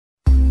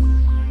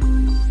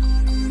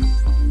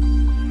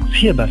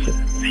සියබස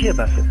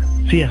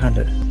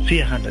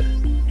සියහඬ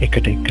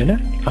එකට එක්කල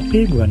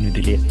අපේ ගුවන්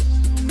විදුලිය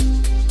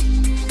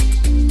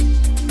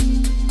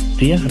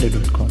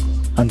HANDA.COM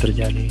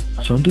අන්තර්ජාලයේ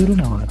සොඳුරු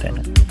නවාතැන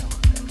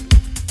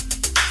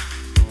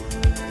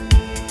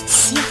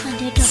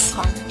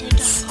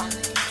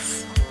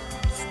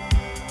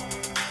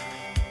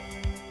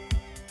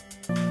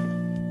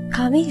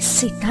කවි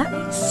සිතක්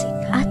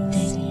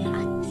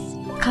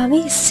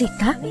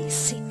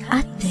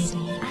අත්තරේ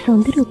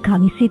සොඳුරු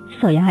කවිසිත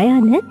සොයා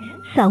යන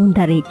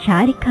සෞන්දර්ය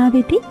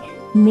චාරිකාවෙදී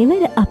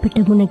මෙවර අපට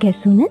මුණ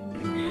ගැසුණ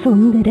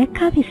සුන්දර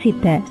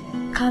කවිසිත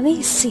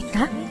අත්තරේ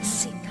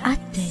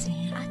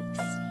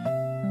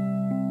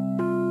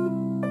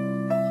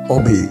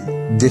ඔබේ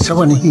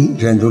දෙසවනෙහි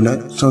රැඳුන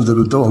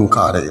සොඳුරු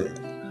දෝංකාරය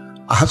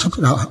අහස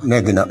පුරා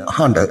නැගෙන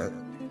හඬ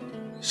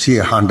සිය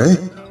හඬ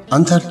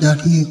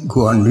අන්තර්ජාලීය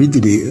ගුවන්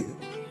විදුලිය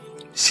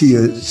සිය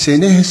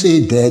සෙනෙහසේ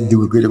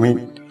දෑද්දුව කරමින්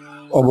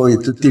ඔබ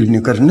වෙත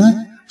තිළිණු කරන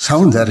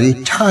සෞන්දර්ය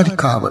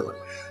චාරිකාව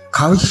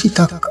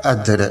කවිසිතක්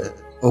අද්දර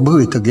ඔබ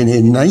වෙත ගෙන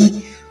එන්නයි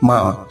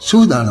මා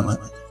සූදානම.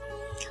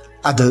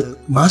 අද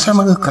මා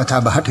සමග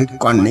කතා බහට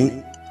එක්වන්නේ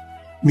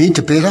මීට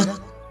පෙරත්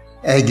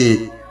ඇගේ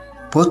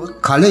පොත්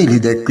කලෙලි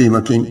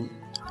දැක්වීමකින්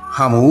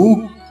හමු වූ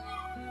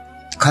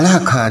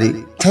කලාකාරී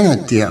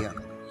තැනැත්තියක්.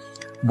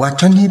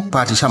 වචනී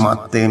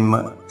පරිසමත්වයෙන්ම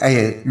ඇය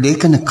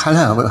ලේඛන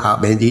කලාව හා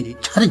බැඳී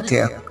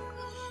චරිතයක්.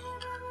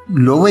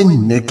 ලොවෙන්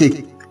එකෙක්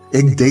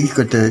එක්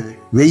දෙකට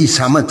වෙයි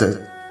සමත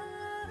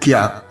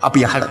කියා අපි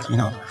අහලා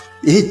තිනවා.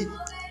 ඒත්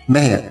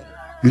මෙය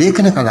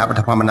ලේඛන කලාවට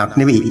පමණක්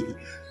නෙවෙයි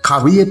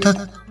කවියටත්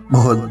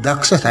බොහෝ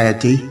දක්ෂ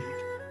ඇති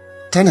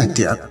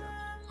තැනැත්තියක්.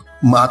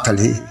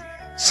 මාතලේ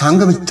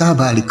සංගමිත්තා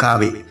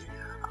බාලිකාවේ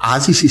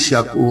ආසි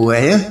ශිෂ්‍යයක් වූ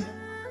ඇය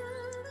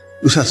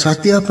උසස්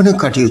අධ්‍යාපන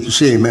කටයුතු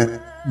සේම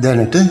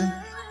දැනට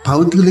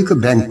පෞද්ගලික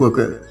බැංකුවක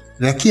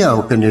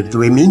රැකියාවක නිරත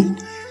වෙමින්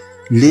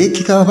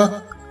ලේඛිකාවක්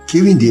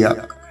කිවිඳියක්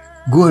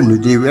ගුවන්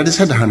විදුලි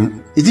වැඩසටහන්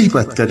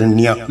ඉදිරිපත්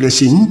කරන්නියක්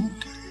ලෙසින්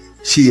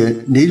සිය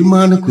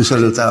නිර්මාණ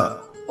කුසලතා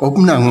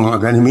ඔප්නංවා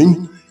ගනිමින්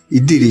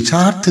ඉදිරි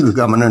සාර්ථක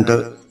ගමනට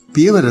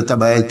පියවර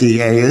තබා ඇති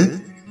ඇය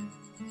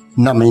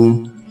නමින්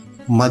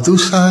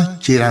මදුසා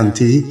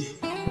චිරන්ති.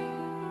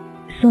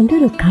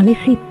 සොඳුරු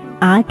කවිසිත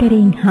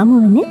ආදරයෙන්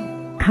හමුවන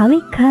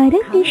කවිකාර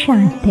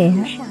නිශාන්තය.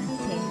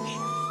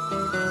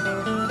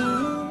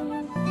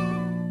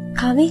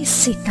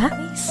 කවිසිත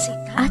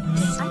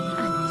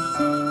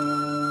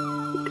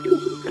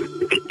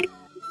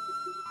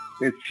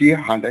සිය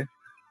හඬ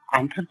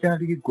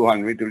අන්තර්ජාලීය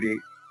ගුවන් විදුලියේ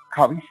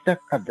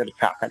කවිසිතක් අද්දර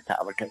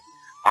සාකච්ඡාවට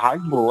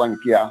ආයුබෝවන්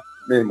කියා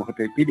මේ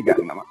මොහොතේ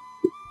පිළිගන්නවා.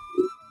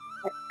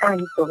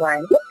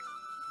 ආයුබෝවන්.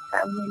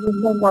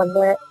 මම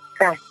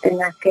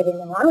ප්‍රාර්ථනා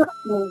කරනවා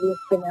මේ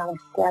විශ්වන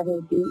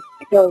අවස්ථාවේදී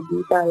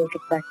යෝධීතාවයට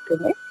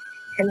පත්වන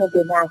හැම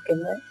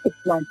දෙනාටම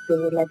ඉක්මනට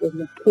වෙලා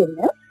දෙන්න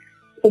කියලා.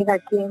 ඒ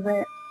වගේම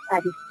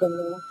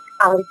පරිස්සමෙන්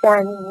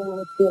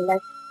අවසානයේ කියලා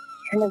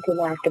හැම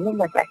දෙනාටම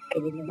මතක්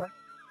කරගන්නවා.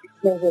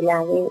 මේ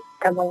වෙලාවේ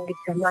තමන්ගේ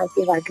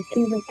සමාජයේ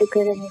වගකීම් ඉටු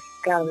කරන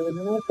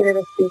ගෞරවනීය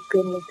ප්‍රවෘත්තියක්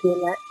වෙන්න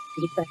කියලා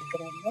ඉදිරිපත්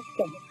කරන්න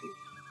කැමතියි.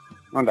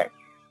 හොඳයි.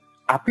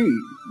 අපි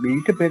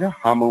මීට පෙර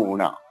හමු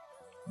වුණා.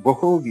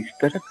 බොහෝ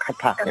විස්තර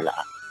කතා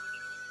කළා.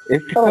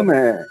 ඒකම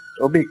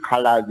ඔබේ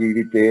කලා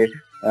ජීවිතයේ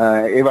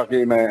ඒ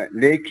වගේම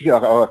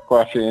ලේඛිකාවක්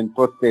වශයෙන්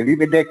පොත්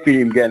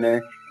එළිවෙදැක්වීම ගැන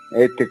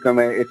ඒත්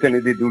එක්කම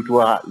එතනදී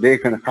දුටුවා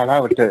ලේඛන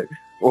කලාවට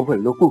ඔබ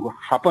ලොකු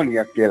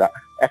හපනියක් කියලා.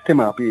 ඇත්තම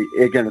අපි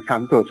ඒ ගැන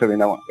සන්තෝෂ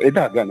වෙනවා.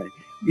 එදා ගැන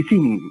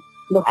ඉතින්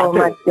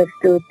බොහොමත්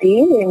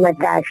ස්තුතියි.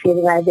 මට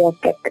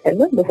ආශිර්වාදයක් ඇත්තටම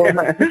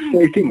බොහොමත්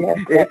ස්තුතියි.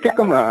 ඒත්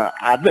එක්කම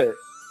අද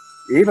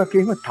ඒ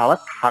වගේම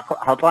තවත්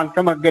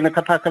හපන්කමක් ගැන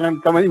කතා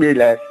කරන්න තමයි මේ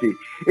ලෑස්ති.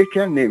 ඒ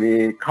කියන්නේ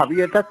මේ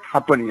කවියටත්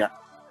හපනියක්.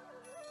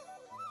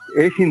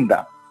 ඒ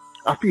හින්දා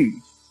අපි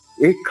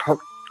ඒ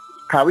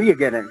කවිය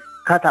ගැන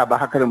කතා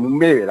බහ කරමු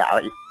මේ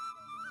වෙලාවේ.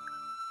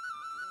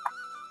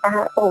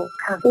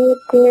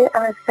 කවියට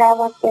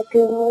ආසාවක්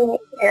ඇතිවෙන්නේ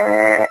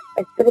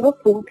ඇත්තටම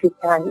පුංචි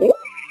කාලේ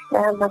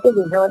මට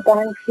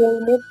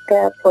විනෝදාංශයේත්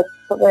පොත්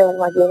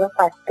වගේම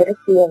පත්තර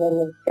කියවන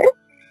එක.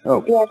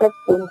 ඒකට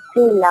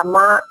පුංචි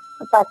ළමා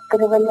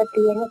පත්තරවල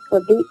තියෙන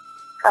පොඩි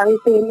කවි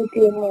පෙළි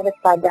තියෙන අර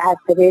පද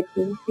හතරේ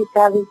පුංචි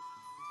කවි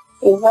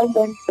ඒවල්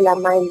දැන්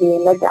ළමයි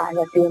ලියලා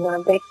දාලා තියෙනවා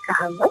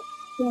දැක්කහම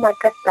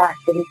මට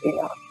තාස්තිරි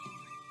වෙනවා.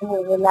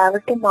 මේ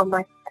වෙලාවට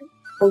මමත්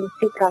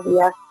පුංචි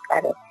කවියක්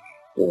අර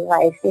ඒ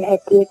වයසේ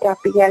හැටියට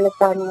අපි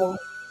ගලපන්නේ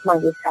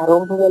මගේ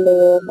සරොම්බවල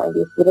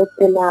මගේ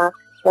පුරතලා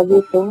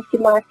වගේ පුංචි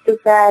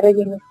මාතෘකා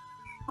අරගෙන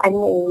අන්න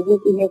ඒ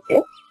විදිහට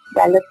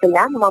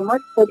ගලපලා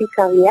මමත් පොඩි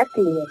කවියක්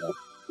ලියනවා.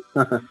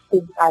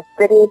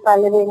 පත්තරේ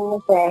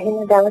පළවෙන්න සෑහෙන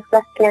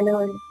දවසක්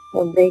යනවනේ.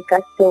 මොඳ එකක්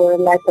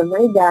තෝරලා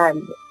තමයි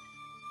දාන්නේ.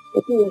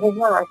 ඉතින්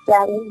එහෙම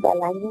ආශාවෙන්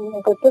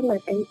බලනකොට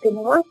මට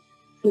හිතෙනවා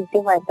ඊට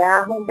වඩා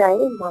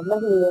හොඳයි මම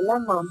ලියලා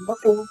මම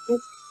පුංචි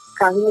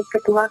කවි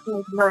එකතුවක්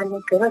නිර්මාණය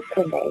කරොත්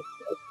හොඳයි.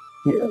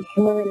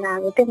 එහෙම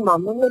වෙලාවට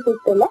මම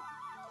මෙතන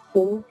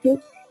පුංචි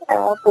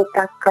පොතක්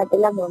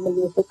හදලා මම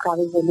ලියපු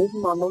කවි වලින්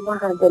මමම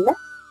හදලා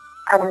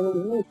අරන්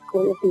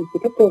ඉස්කෝලේ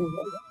ටීචර්ට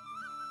පෙන්නනවා.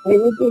 මේ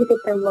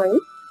විදිහට තමයි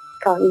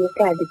කවියට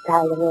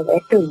අදිතාලම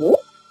වැටුනේ.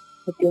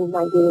 ඉතින්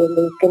මගේ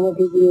ලේඛන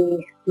දිගේ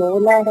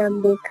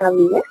මූලාරම්භයේ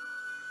කවිය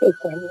ඒ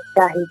කියන්නේ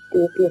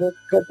සාහිත්‍යයේ තියෙන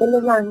ප්‍රබල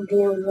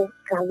වන්දනය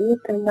කවිය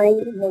තමයි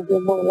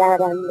මගේ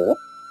මූලාරම්භය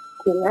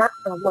කියලා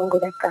මම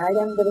ගොඩක්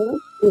ආඩම්බරෙන්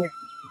කියනවා.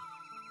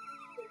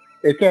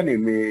 ඒ කියන්නේ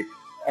මේ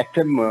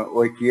ඇත්තම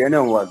ඔය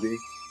කියනවා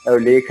වගේ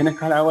ලේඛන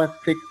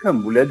කලාවත් එක්ක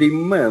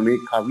මුලදින්ම මේ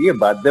කවිය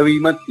බද්ධ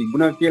වීමක්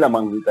තිබුණා කියලා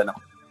මම හිතනවා.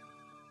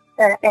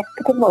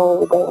 ඇත්තටම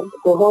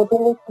බොහෝ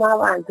දෙනෙක්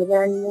මාව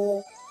අඳුරන්නේ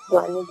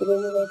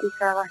වන්දනයේ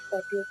වේදිකාවක්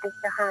ඇටියට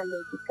සහ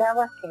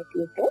ලේඛිකාවක්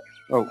ඇටියට.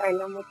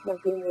 නමුත්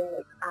මගේ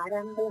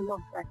ආරම්භය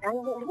මම පටන්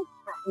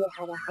ගන්නේ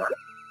හරහා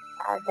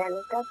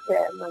දැනටත්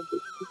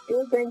මගේ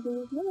සිතේ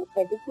බැඳීම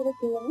වැඩිපුර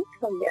තියෙන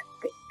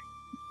සම්බන්ධයක්.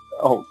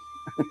 ඔව්.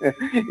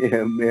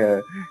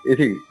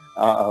 ඉතින්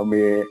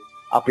මේ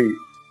අපි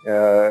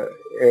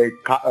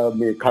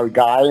මේ කවි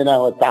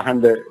ගායනාව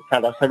තහඬ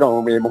සලසගමු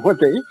මේ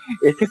මොහොතේ.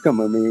 ඒකම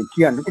මේ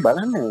කියන්නකෝ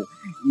බලන්න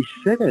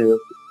ඉස්සර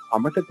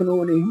අමතක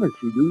නොවන එහෙම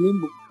සිදුවීම්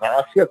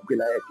රාශියක්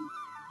වෙලා ඇති.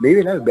 මේ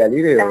වෙලාවේ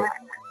බැලිරේ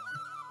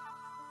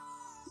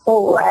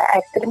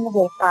ඇත්තටම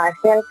මේ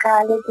පාසල්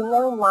කාලේදී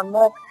මම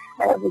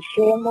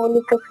විෂය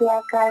මූලික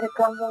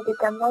ක්‍රියාකාරකම් වලදී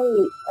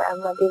තමයි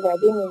මගේ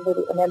වැඩි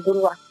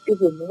නඳුරුවක්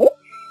තිබුණේ.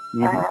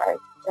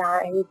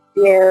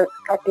 සාහිත්‍ය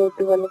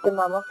කටයුතු වලට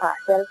මම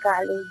පාසල්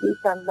කාලේදී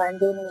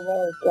සම්බන්ධ වෙන්නේ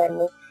නැහැ. ඒ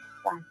කියන්නේ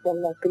පාසල්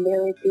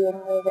ඇතුලේ තියෙන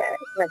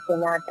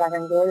රචනා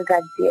තරංගවල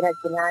ගද්‍ය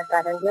රචනා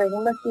තරංග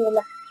එහෙම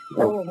කියලා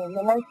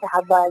මම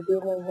සහභාගී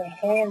වෙන්නේ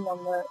නැහැ.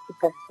 මම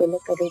ඉස්සෙල්ල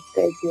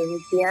කරේ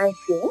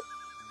ජීවිතයන්සේ.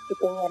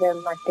 ඉතින් අර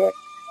මට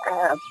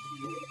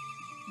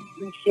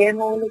විෂය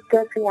මූලික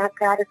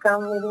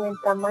ක්‍රියාකාරකම් වලින්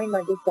තමයි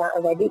මගේ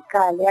වැඩි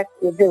කාලයක්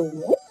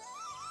යෙදුනේ.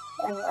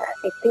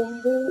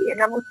 එතෙන්දී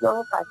නමුත් මම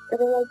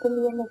පත්තරවලට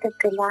ලියන එක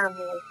කළා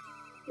මේ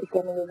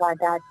ඉතින්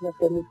විවාදාත්මක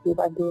ලිපි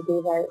වගේ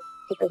දේවල්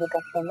එකකට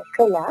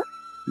කළා.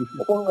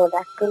 ඉතින්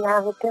ගොඩක්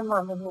වෙලාවට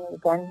මම මේ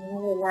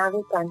ගන්න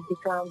වෙලාවේ පන්ති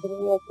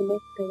කාමරයේ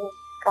ඇතුලේ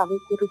කවි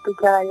කුරුතු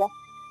ගාලා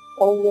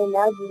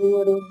ඔයලා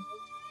ජීවරුන්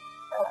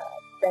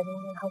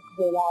දැනෙන හක්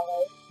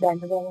වෙලාවයි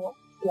දැනගෙන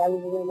යලි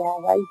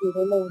වෙලාවයි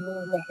ඉරලා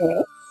ඉන්නේ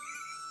නැහැ.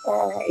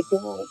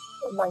 ඉතින්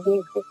මගේ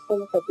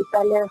ඉස්සෙල්ලා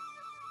ප්‍රතිඵල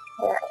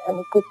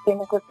අනිකුත්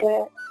කෙනෙකුට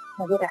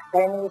මගේ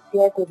රසායන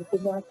විද්‍යාව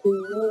දෙවිතුමා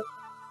කිව්වේ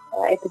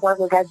එතුමා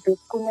ගොඩක්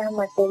දුක් වුණා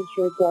මට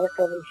විශ්වවිද්‍යාල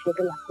ප්‍රවේශයට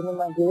ලකුණු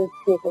මගේ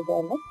ඒක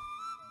ගැන.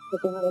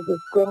 ඉතින් මේ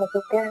දුක්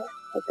වෙනකොට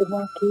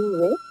එතුමා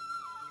කිව්වේ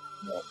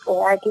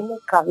ඔයාගේ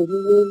කවි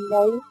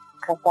ලියවිල්ලයි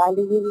කතා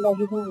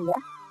ලියවිල්ලයි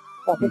හින්දා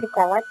අපිට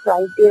තවත්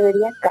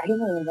වෛද්‍යවරියක්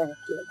අහිමි වෙනවා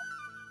කියලා.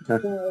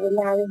 ඉතින් ඒ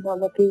වෙලාවේ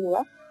මම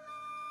කිව්වා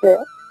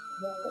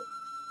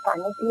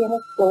පණ තියෙන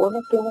ඕන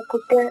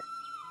කෙනෙකුට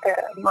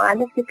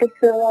මානසික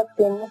සුවයක්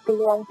දෙන්න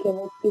පුළුවන්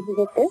කෙනෙක්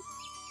විදිහට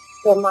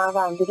ප්‍රමාව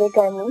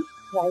අඳුරගන්න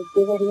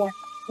වෛද්‍යවරියක්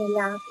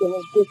වෙලා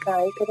කෙනෙක්ගේ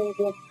කායික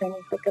රෝගයක්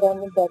සනීප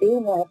කරන්න බැරි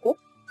වුණාට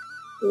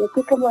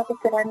ඒකක මට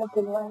කරන්න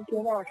පුළුවන්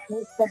කියන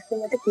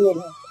ආශිර්වාදයක්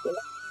තියෙනවා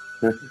කියලා.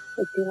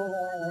 ඉතින්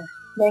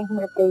දැන්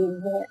මට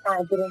ඉන්නේ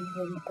ආදරයෙන්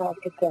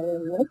පාට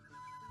කියන්නේ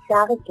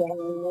ශාව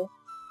කියන්නේ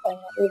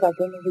ඒ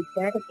වගේම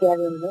විචාර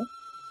කියන්නේ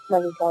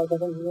මගේ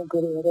සහෝදරගේ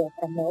ගුරුවරයා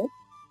තමයි.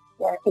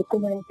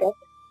 එතුමන්ට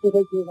ඉර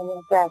ජීවනය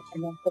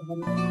ප්‍රාර්ථනා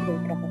කරනවා.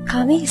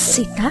 කවි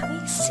සිතක්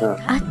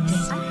අත්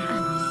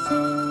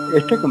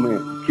ඒකම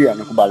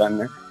කියන්නකෝ බලන්න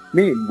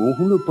මේ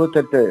මුහුණු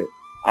පොතට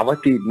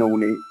අවතීර්ණ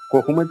වුණේ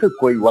කොහොමද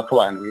කොයි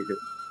වකවානුවේද?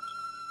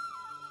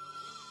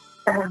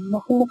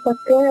 මුහුණු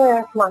පොත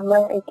මම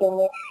ඒ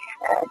කියන්නේ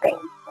දැන්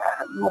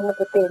මුහුණු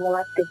පොත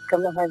එනවත්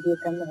එක්කම වගේ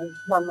තමයි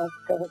මම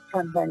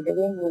සම්බන්ධ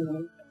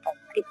වෙන්නේ.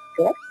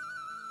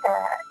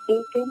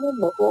 ඒකෙන්නේ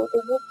බොහෝ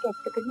දෙනෙක්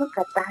ඇත්තටම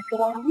කතා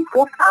කරන්නේ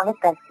කොහොමද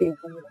අවතක්සේ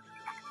කියලා.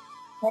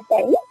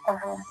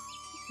 නැත්නම්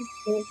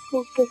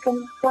Facebook එක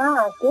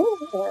නිසා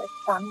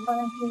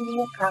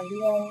සම්මානීය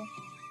කවියන්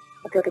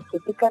ඒකට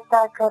කෙටි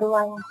කතා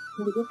කරුවන්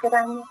දිවි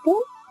කරන්නට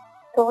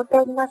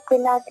තෝතන්නක්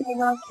වෙලා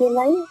තියෙනවා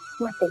කියලායි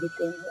මට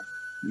හිතෙන්නේ.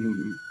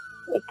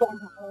 ඒක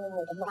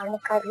නිර්මාණ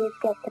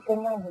කාර්යයක්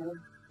ඇත්තටම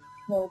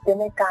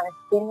නෝතන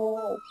කාස්තින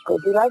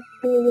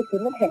කොදුරස්සේ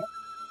තියෙනවා.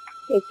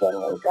 ඒ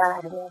කියන්නේ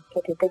උදාහරණයක්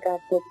ඇටියට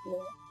ගත්තොත්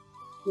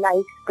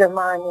ලයික්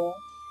ප්‍රමාණය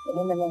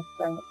එහෙම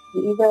නැත්නම්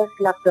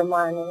වීවර්ස්ලා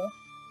ප්‍රමාණය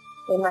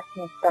එමත්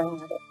නැත්නම්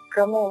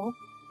කමෙන්ට්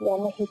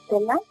යන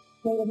හිතලා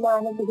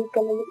නිර්මාණ බිහි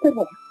කළ යුතු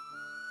නැහැ.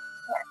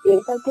 ඒ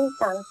වගේ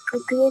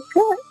සංස්කෘතියක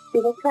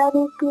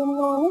ඉරකාරී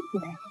කියනෝනෙත්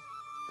නැහැ.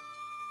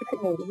 ඒක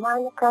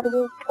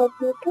නිර්මාණකාරයෙක්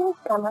හැටියට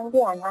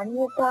තමන්ගේ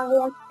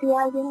අනන්‍යතාවයක්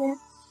තියාගෙන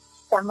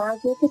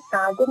සමාජයට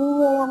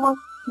සාධනීය යමක්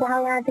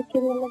දායාද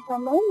කිරීම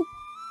තමයි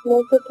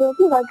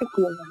මේකේදී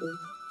වගකීම වෙන්නේ.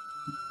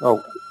 ඔව්.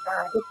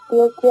 සාහිත්‍ය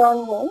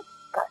කියන්නේ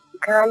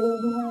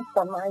කාලීන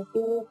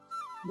සමාජයේ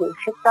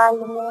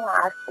දේශපාලන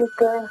ආර්ථික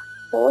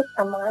හෝ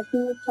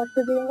සමාජීය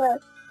පසුබිම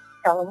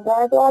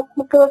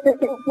සෞන්දර්යාත්මක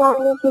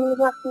ප්‍රතිස්ථාපනය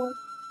කිරීමක්.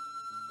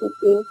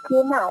 ඒ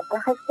කියන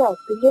අදහස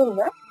ඇතුළේම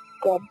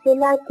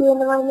ගැඹුරලා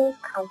තියෙනවානේ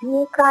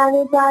කවියේ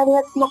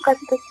කාර්යභාරයක්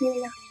මොකක්ද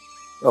කියලා.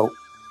 ඔව්.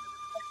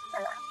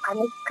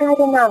 අනිත්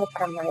කාරණාව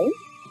තමයි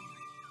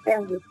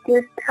දැන්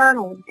විද්‍යුත් හා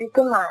මුද්‍රිත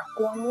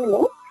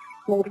මාධ්‍යවලින්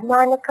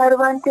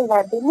නිර්මාණකරුවන්ට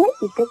ලැබෙන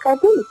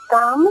ඉඩකඩ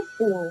ඉතාම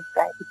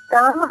සීමිතයි.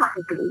 ඉතාම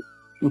අඩුයි.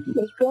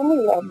 ඒ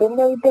කියන්නේ ලැබෙන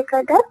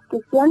ඉඩකඩ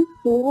කිසියම්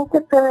සීමිත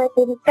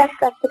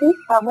ප්‍රතිශතයක් අතරේ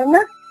සමන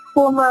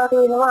කොමාරු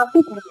වෙනවා අපි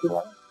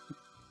දකිනවා.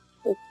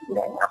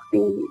 දැන්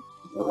අපි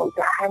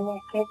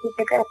උදාහරණයක්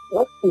ඇටියට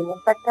ගත්තොත්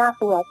දිනපතා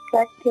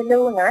පුවත්පත්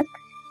කියලුණත්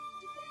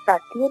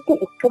සතියට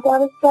එක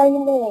දවසයි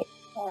මේ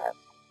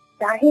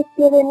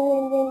සාහිත්‍ය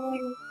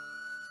වෙනුවෙන්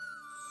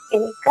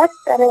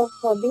ඒකත් අර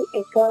පොඩි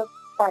එක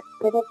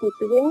පත්තර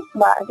පිටුවෙන්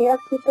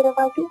භාගයක් විතර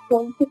වගේ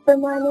පොන්ති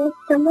ප්‍රමාණයක්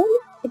තමයි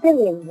ඉත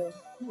වෙන්නේ.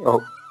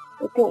 ඔව්.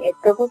 ඉතින්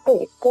එතකොට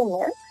එතන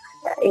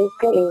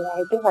ඒක ඒ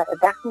අයගේ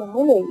වරදක්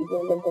නෙමෙයි.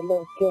 වෙළඳ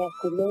ලෝකයේ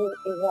ඇතුලේ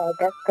ඒ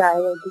අයට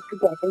කායික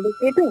ගැටලු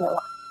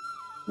තිබෙනවා.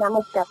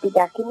 නමුත් අපි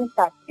දකින්න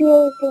සත්‍යය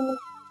ඒකනේ.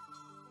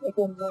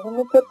 ඉතින්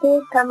මොනකටේ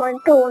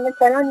Tamanට ඕන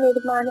තරම්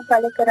නිර්මාණ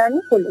කළ කරන්න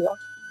පුළුවන්.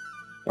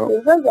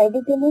 ඒක වැඩි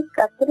දෙනෙක්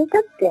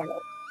අතරටත්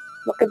යනවා.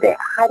 මොකද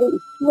හරි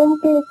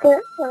ඉක්මනට ඒක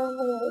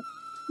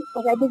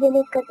වැඩි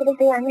දෙනෙක්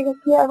අතරට යන්නේ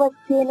කියාවක්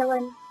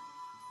තියෙනවනේ.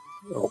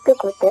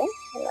 එතකොට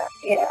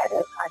ඒ අර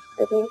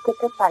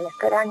අත්තරේකට පළ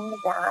කරන්න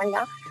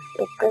දාලා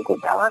එක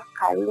ගොඩාක්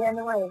කල්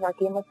යනවා. ඒ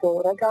වගේම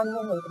තෝරගන්න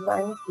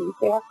නිර්මාණ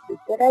කීපයක්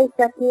විතරයි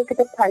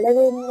සතියකට පළ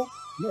වෙන්නේ.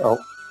 ඔව්.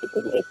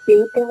 ඉතින්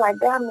ඒකට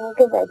වඩා මේක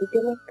වැඩි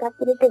දෙනෙක්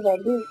අතරට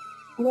වැඩි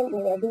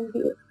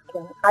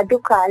අඩු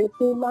කාල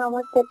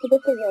සීමාවක්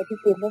ඇතුළත වැඩි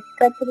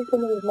දෙනෙක් අතරට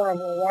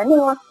නිර්මාණය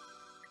යනවා.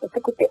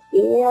 එතකොට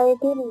ඒ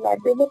අයගෙන්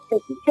ලැබෙන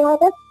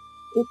ප්‍රතිචාරත්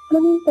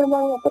ඉක්මනින්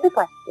තමයි අපට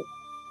පස්සේ.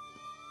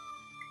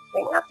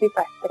 දැන් අපි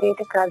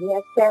පත්තරේට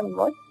කවියක්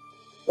දැම්මොත්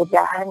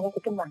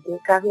උදාහරණයකට මගේ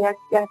කවියක්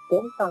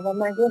දැක්කම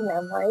සමමගේ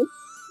නමයි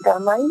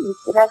ගමයි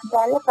විතරක්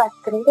දාලා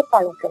පත්තරේට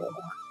පළ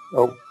කරනවා.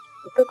 ඔව්.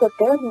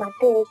 එතකොට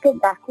මට ඒක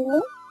දකින්න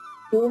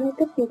සීමිත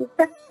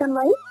පිරිසක්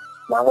තමයි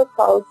මම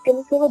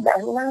පෞද්ගලිකව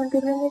දන්නා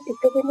හඳුනන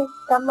ටික දෙනෙක්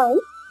තමයි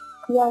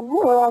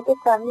කියන්නේ ඔයාගේ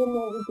කවිය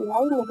මේ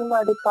විදිහයි මෙහෙම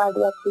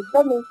අඩුපාඩුවක්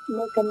තිබ්බා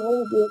මේක මේ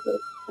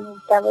විදිහට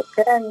තව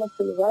කරන්න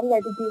පුළුවන්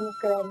වැඩි දියුණු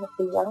කරන්න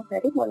පුළුවන්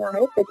හරි මොනවා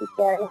හරි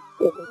ප්‍රතිචාරයක්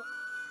දෙන්න.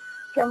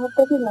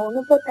 කැමති මොන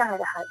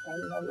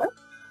පොතාරහතන්නම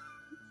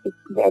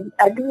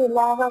අඩු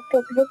වෙලාවක්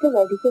ඇතුළත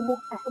වැඩි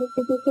කෙනෙක් අහකට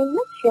දෙන්න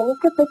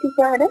ක්ෂණික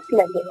ප්‍රතිචාරයක්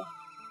ලැබෙනවා.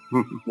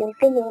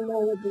 මේක නෝන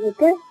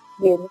විදිහට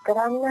වෙන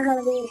කරන්න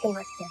හරියට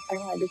මතක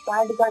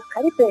අඩුපාඩුවක්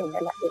හරි පෙන්න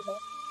ලැබෙනවා.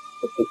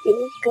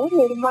 ඒක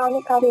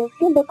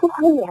නිර්මාණකාරයෙක්ගේ ලොකු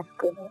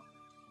හරියක් වෙනවා.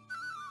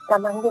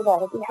 තමන්ගේ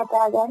වැරදි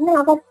හදාගන්න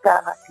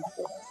අවස්ථාවක්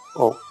ලැබෙනවා.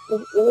 ඔව්.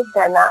 ඒ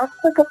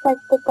ධනාත්මක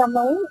පැත්ත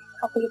තමයි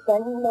අපි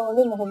දැන්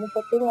ඕනේ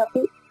මොහොතකින්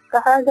අපි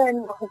ගහගන්න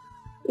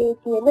ඒ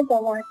කියන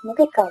ධනාත්මක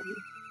කාර්ය.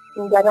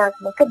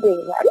 ධනාත්මක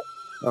දේවල්.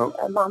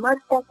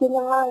 මමත්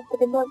දකිනවා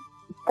ඒකම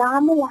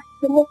තාම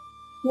ලස්සන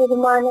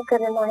නිර්මාණ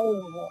කරන අය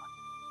ඉන්නවා.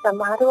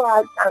 සමහරව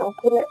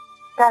අංකුර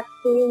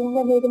තාක්ෂේ ඉන්න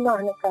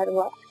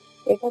නිර්මාණකරුවා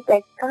ඒක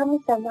දැක්කම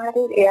සමහර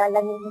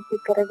එයාලා නිමිති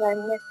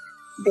කරගන්න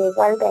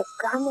දේවල්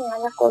දැක්කම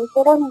එයාලා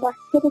කොයිතරම්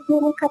දක්ෂද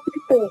කියන එක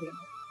අපිට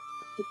තේරෙනවා.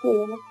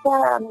 ඒ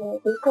නිසා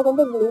මේක හොඳ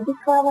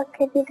වේදිකාවක්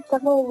හැටියට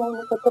තමයි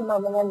මොනකට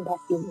මම නම්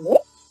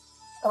දකින්නේ.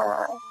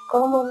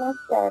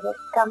 කොහොමවත්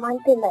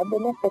තමන්ට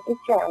ලැබෙන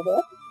ප්‍රතිචාරය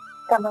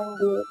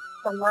තමන්ගේ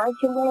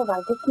සමාජමය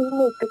වගකීම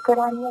ඉටු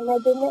කරන්න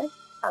ලැබෙන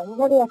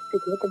අංගයක්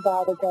විදිහට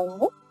බාර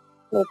ගන්න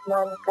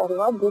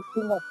නිර්මාණකරුවා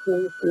බුද්ධිමත්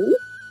වෙයි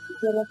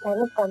කියන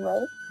තැන තමයි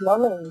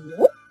මම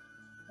ඉන්නේ.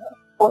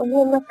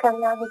 ඕනෑම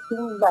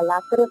කලාවකින්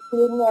බලාපොරොත්තු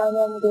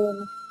වෙන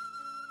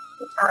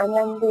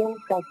ආනන්දයෙන්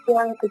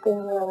ප්‍රත්‍යක්ෂ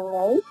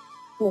කරනවායි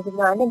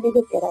නිර්මාණ දෙක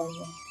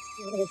කරන්නේ.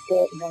 ඒක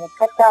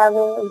කතාව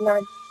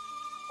උනත්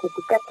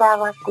කුටි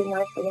කතාවක්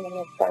වුණත් එහෙම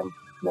නැත්නම්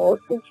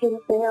මූර්ති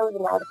ශිල්පය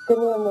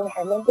වුණත්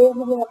හැමදේම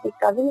අපි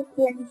කවිය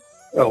කියන්නේ.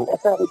 ඔව්.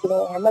 ඒක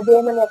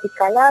හැමදේම අපි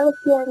කලාව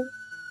කියන්නේ.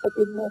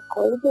 ඉතින් මේ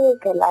කොයි දේ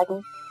කළාද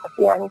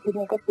අපි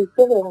අන්තිමට සිද්ධ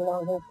වෙනවා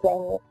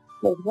කියන්නේ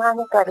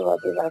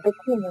නිර්මාණකරුවාගේ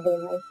වගකීම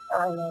වෙන්නේ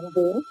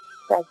ආනන්දයෙන්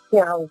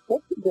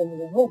ප්‍රත්‍යක්ෂ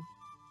දෙන්නේ.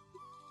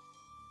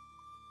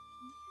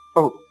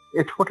 ඔව්.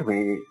 එතකොට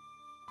මේ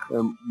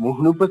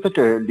මුහුණුපතට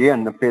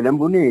ලියන්න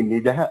පෙළඹුණේ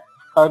නිදහස්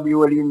කවි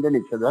වලින්ද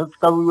නිදහස්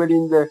කවි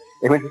වලින්ද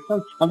එහෙම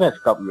නැත්නම් සඳහස්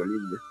කවි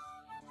වලින්ද?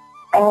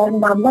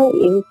 මම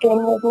ඒකෙන්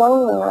නම්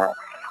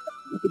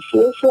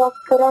විශේෂයක්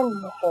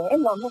කරන්නේ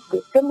මම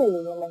දෙකම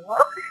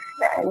ලියනවා.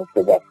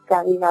 නිදහස්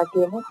කවි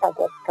වගේම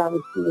සඳහස් කවි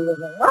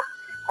ලියනවා.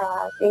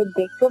 ඒ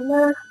දෙකම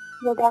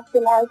ගොඩක්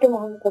වෙලාවට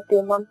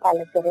මුහුණුපතේ මම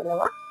පළ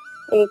කරනවා.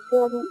 ඒක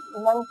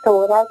මම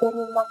තෝරා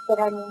ගැනීමක්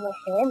කරන්නේ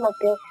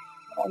නැහැ.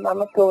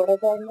 මම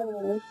තෝරගන්න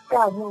මිනිස්සු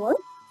අනුව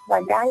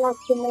වඩා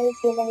ලක්ෂණයි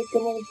කියලා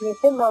හිතන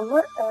විදිහට මම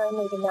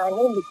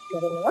නිර්මාණය ලිප්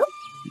කරනවා.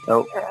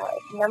 ඔව්.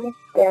 නමුත්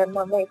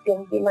මම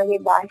එතෙන්දී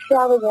මගේ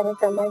භාෂාව ගැන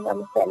තමයි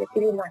මම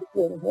සැලකිලිමත්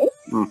වෙන්නේ.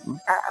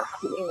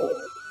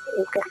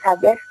 ඒක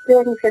සදස්ස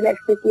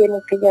කියන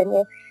එක ගැන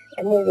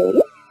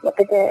නෙවෙයි.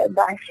 මොකද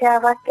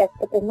භාෂාවක්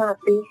ඇත්තටම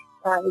අපි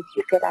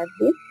පාවිච්චි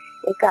කරද්දී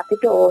ඒක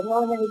අපිට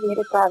ඕන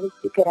විදිහට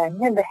පාවිච්චි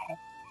කරන්න බෑ.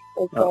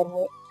 ඒ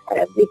කියන්නේ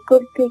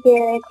විකෘති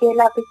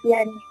කියලා අපි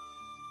කියන්නේ.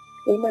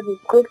 එහෙම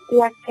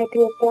විකෘතියක්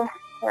හැටියට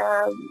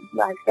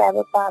භාෂාව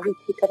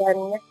පාවිච්චි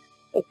කරන්න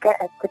එක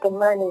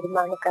ඇත්තටම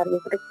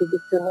නිර්මාණකාරයෙකුට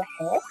පිළිසු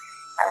නැහැ.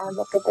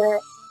 මොකද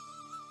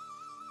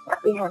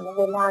අපි හැම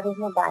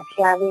වෙලාවෙම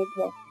භාෂාවේ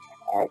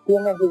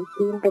තියෙන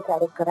විචින්ත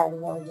කර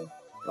කරන්න ඕනේ.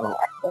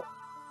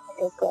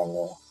 ඒ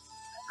කියන්නේ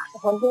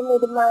හොඳ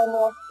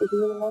නිර්මාණයක්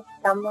ඉදිරියම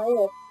තමයි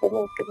එක්කෙන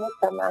එකම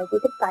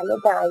සමාජයට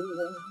ඵලදායී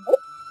වෙන්නේ.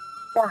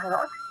 සහ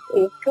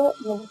ඒක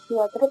මිනිස්සු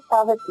අතර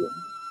පවතින.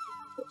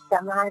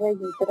 සමහර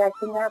ගීත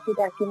රචනා අපි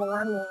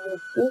දකිනවා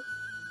මිනිස්සු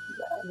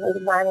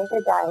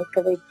නිර්මාණයට දායක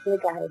වෙච්ච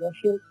ගායන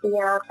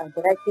ශිල්පියා, පද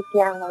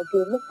රචකයා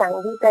වගේම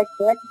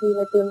සංගීතඥයෙක්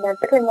ජීවිතුන්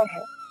අතර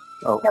නැහැ.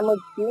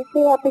 නමුත්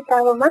ජීවිතේ අපි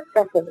තවමත්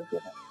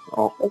රැකගෙනවා.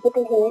 ඒකට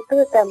හේතුව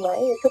තමයි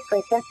ඒක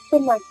ප්‍රශස්ත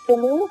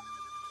මට්ටමේ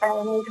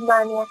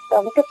නිර්මාණයක්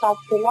බවට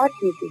පත් වෙලා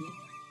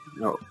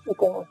තිබෙනවා.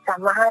 ඉතින්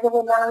සමහර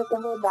වෙලාවට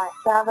මේ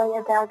භාෂාව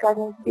යොදා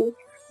ගන්නදී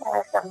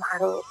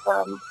සමහර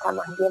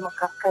තමන්ගේ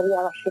මොකක් හරි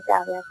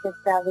අවශ්‍යතාවයක්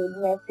නිසා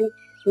වෙන්නේ නැති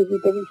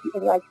විවිධ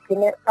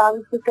වචන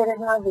පාවිච්චි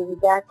කරනවා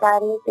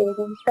විවිධාකාරයේ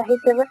තේරුම්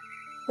සහිතව.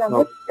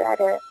 නමුත්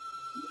අර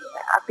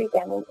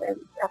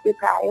අපි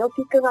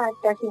ප්‍රායෝගික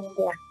වාර්තාකින්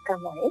දෙයක්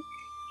තමයි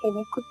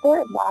කෙනෙකුට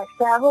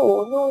භාෂාව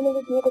ඕන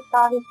විදිහට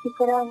පාවිච්චි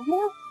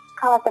කරන්න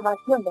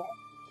කාටවත්ම බෑ.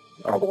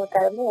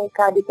 අදටම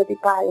ඒකාධිපති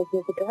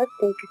පාලකයෙකුටවත්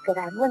ඒක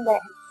කරන්න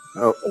බෑ.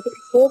 ඒකට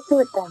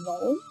හේතුව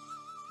තමයි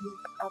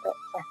අර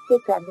ඇත්තේ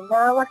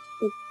ගණනාවක්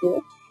තිස්සේ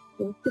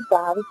ඉස්තු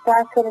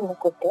භාවිතා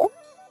කරනකොට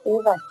ඒ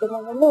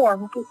වචනවල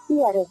යම්කිසි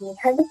අර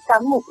නිහඬ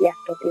සම්මුතියක්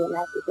ඇති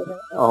වෙලා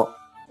තිබෙනවා.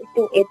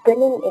 ඉතින්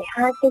එතනින්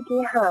එහාට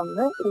ගියාම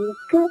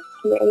ඒක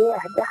ඒ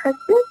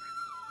අදහස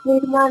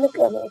නිර්මාණ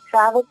කරන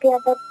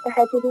ශ්‍රාවකයාට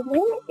පැහැදිලි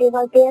නෑ, ඒ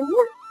වගේම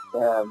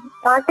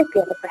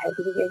පාඨකයාට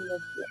පැහැදිලි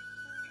වෙන්නේ.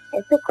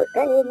 එතකොට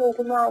ඒ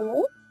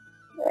නිර්මාණය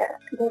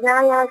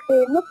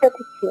නිරායාසයෙන්ම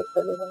ප්‍රතික්ෂේප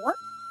වෙනවා.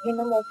 එහෙම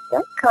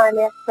නැත්නම්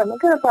කාලයක්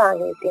සමග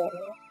අභාවයට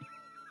යනවා.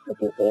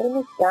 ඉතින් ඒ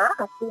නිසා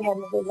අපි හැම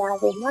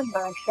වෙලාවෙම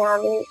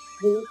භාෂාවේ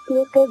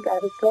රීතියට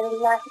ගරු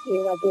කරලා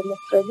ඒ වගේම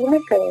ප්‍රගුණ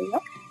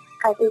කරලා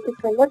කටයුතු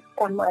කළොත්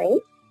තමයි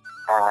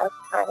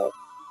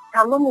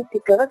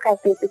සමමිතිකව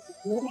කටයුතු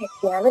කිරීමේ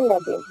හැකියාව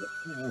ලැබෙන්නේ.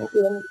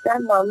 ඒ නිසා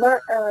මම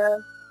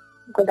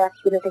ගොඩක්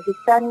දුරට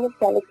හිතන්නේ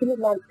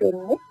සැලකිලිමත්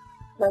වෙන්නේ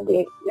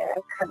මගේ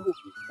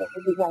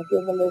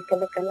කම්පියුටර්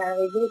ලේඛන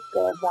කලාවේදී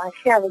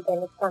භාෂාව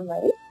ගැන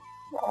තමයි.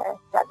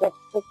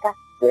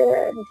 සබැක්කත්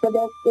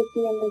නිසදැක්ක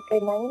කියන එක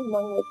නම්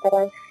මම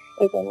විතරයි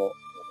ඒ කියන්නේ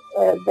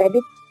වැඩි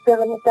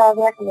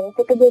ප්‍රවණතාවයක්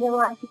මේකට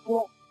දෙනවා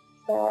කියන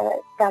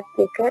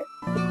තාක්ෂික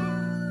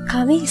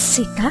කවි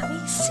සිතක්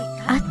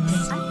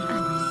අත්දැක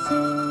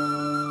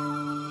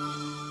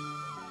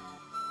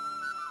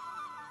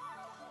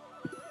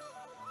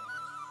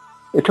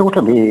එතකොට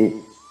මේ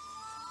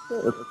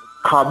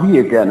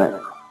කවිය ගැන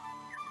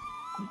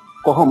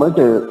කොහොමද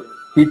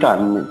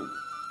හිතන්නේ?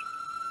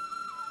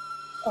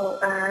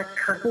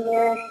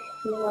 කවිය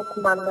කියනත්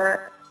මම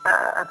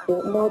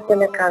අපේ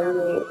නූතන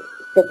කවියේ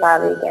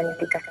ස්වභාවය ගැන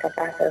ටිකක්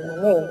කතා කරන්නේ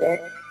නේද?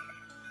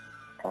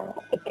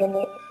 ඒ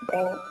කියන්නේ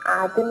දැන්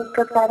ආධුනික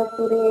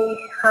පරපුරේ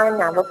හා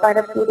නව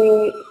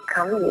පරපුරේ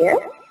කවිය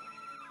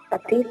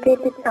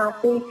අතීතයට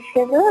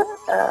සාපේක්ෂව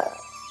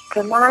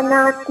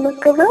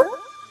ප්‍රමාණාත්මකව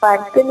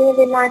වර්ධනය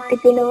වෙලා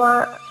තිබෙනවා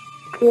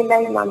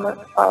කියලායි මම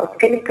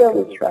පෞද්ගලිකව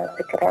විශ්වාස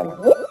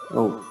කරන්නේ.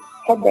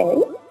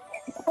 හැබැයි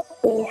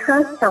ඒ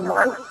හා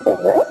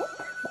සමාන්තරව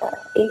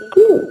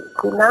ඒකේ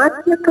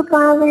ගුණාත්මක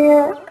භාවය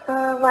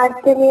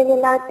වර්ධනය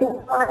වෙලා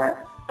තිබෙනවා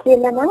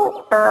කියලා නම්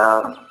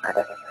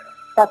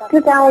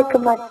සත්‍යදායක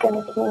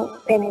මට්ටමකින්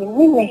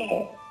පෙනෙන්නේ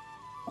නැහැ.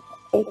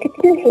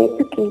 ඒකට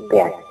හේතු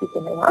කිහිපයක්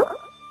තිබෙනවා.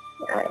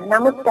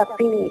 නමුත්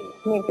අපි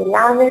මේ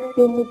වෙලාවෙත්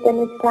ඉන්න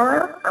නිසා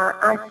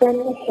ආසන්න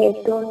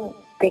හේතුන්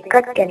දෙකක්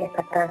ගැන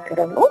කතා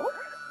කරමු.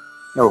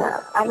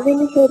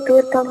 අල්වෙනි හේතුව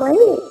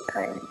තමයි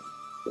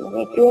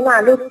මේ කියන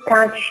අලුත්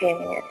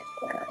තාක්ෂණය.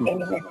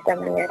 එන්නේ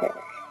නැත්නම්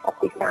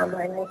අපි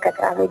සාමාන්‍ය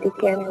කතාවේදී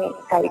කියන්නේ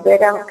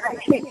සයිබර්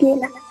අවකාශය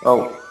කියලා.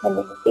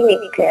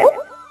 ඒක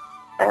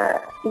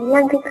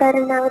ඊළඟ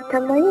කාරණාව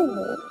තමයි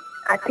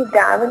අති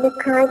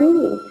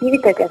ධාවනකාරී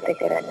ජීවිත ගත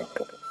කරන්න.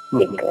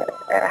 ඒක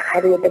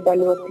හරියට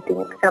බලුවොත්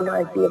ඉතින්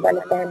සමාජීය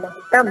බලපෑමක්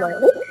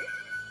තමයි.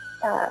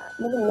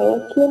 මේ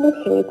කියන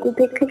හේතු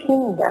දෙක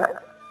හින්දා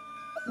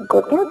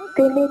ගොඩක්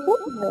දෙනෙකු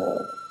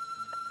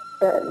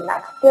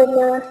ලස්සන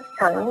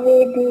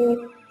සංවේදී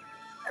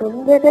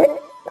සුන්දර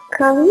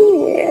කවි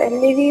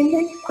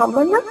ලිවීමෙන්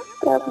පමණක්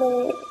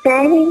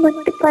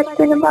සෑහීමට පත්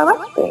වෙන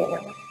බවක්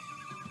තේරෙනවා.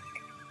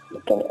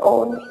 ඒ කියන්නේ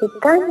ඕන්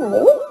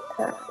හිතන්නේ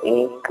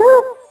ඒක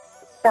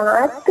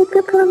සාර්ථක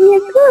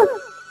කවියක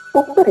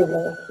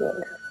උපරිමය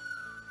කියලා.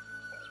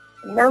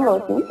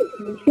 නමුත්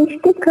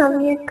විශිෂ්ට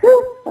කවියක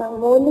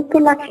මූලික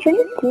ලක්ෂණ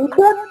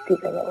කීපයක්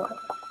තිබෙනවා.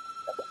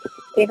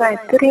 ඒවා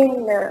අතරින්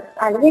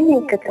පළවෙනි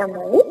එක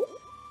තමයි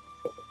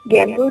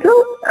ගැඹුරු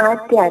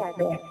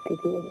ආධ්‍යාත්මයක්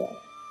තිබෙනවා.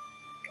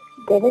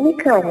 දෙවෙනි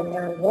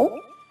කාරණාව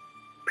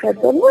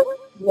ප්‍රබල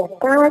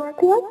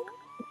යථාර්ථයක්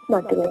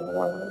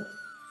මතුවෙනවා.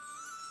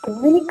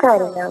 තුන්වෙනි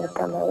කාරණාව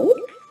තමයි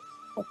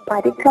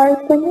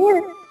පරිකල්පනය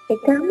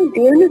එකම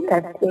දියුණු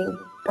තත්ත්වයෙන්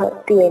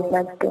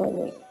තියෙන්නත්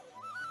ඕනේ.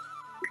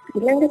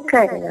 ඊළඟ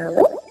කාරණාව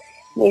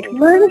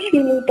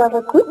නිර්මාණශීලී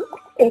බවකුත්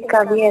ඒ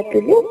කවිය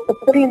ඇතුලේ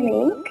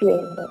උපරිමයෙන්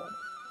කියනවා.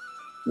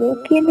 මේ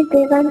කියන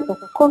දේවල්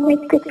ඔක්කොම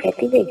එක්ක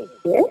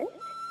කැටිවෙච්ච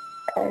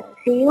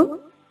සියුම්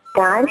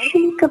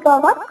දාර්ශනික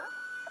බවක්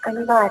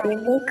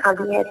අනිවාර්යයෙන් මේ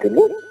කවිය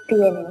ඇතුලේ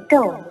තියෙන්න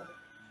ඕනේ.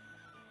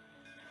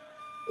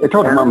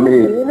 එතකොට මම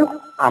මේ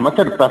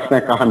අමතර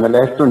ප්‍රශ්නයක් අහන්න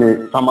ලෑස්තුනේ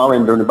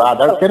සමාවෙන්න ඕනේ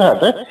බාධා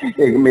කරාට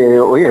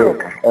මේ ඔය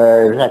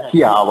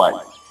රැකියාවයි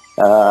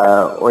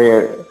ඔය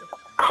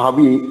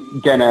කවි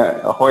ගැන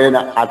හොයන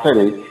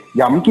අතරේ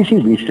යම්කිසි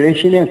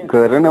විශ්ලේෂණයක්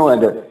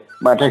කරනවද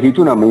මට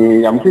හිතුණා මේ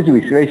යම්කිසි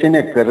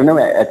විශ්ලේෂණයක් කරනව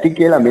ඇති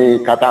කියලා මේ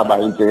කතා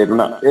බහින්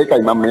තේරුණා.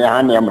 ඒකයි මම මේ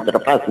අහන්නේ අමතර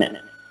ප්‍රශ්නයක්.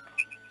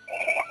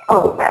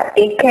 ඔව්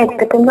ඒක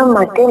ඇත්තටම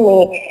මට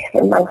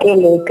මේ මගේ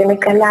ලේඛන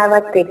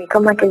කලාවත් එක්ක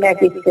මට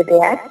ලැබිච්ච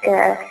දෙයක්.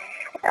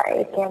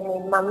 ඒ කියන්නේ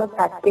මම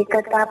සත්‍ය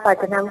කතා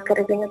පදනම්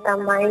කරගෙන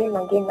තමයි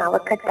මගේ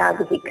නවකතා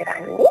බිහි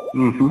කරන්නේ.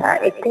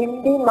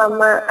 එතෙන්දී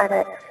මම අර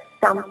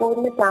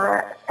සම්පූර්ණ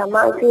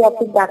සමාජයේ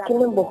අපි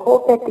දකින බොහෝ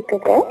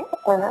පැතිකඩ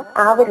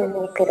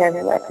ආවරණය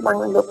කරනවා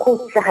මම ලොකු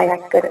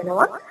උත්සාහයක්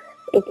කරනවා.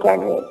 ඒ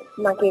කියන්නේ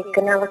මගේ එක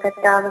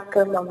නවකතාවක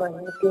මම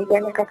නීතිය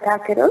ගැන කතා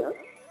කරොත්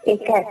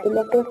ඒක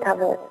ඇතුළත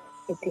තව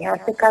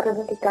ඉතිහාස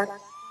කරුණු ටිකක්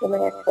එහෙම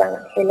නැත්නම්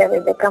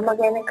හෙළවෙදකම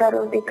ගැන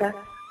කරුණු ටිකක්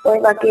ඔය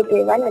වගේ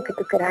දේවල්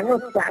එකතු කරන්න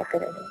උත්සාහ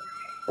කරනවා.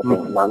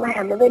 මම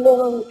හැම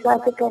වෙලේම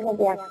විශ්වාස කරන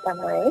දෙයක්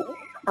තමයි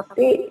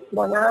අපි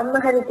මොනවාම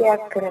හරි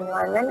දෙයක්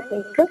කරනවා නම්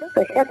ඒක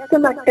ප්‍රශස්ත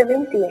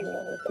මට්ටමින්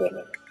තියෙනවා කියන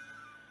එක.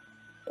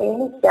 ඒ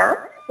නිසා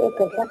ඒ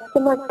ප්‍රශස්ත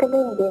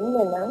මට්ටමින් දෙන්න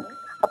නම්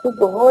අපි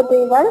බොහෝ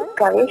දේවල්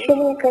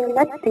ගවේෂණය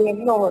කරලා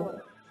තියෙන්න ඕනේ.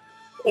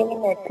 එහෙම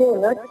නැති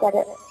වුණොත් අර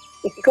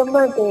එකම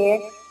දේ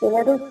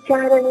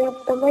පුනරුච්චාරණයක්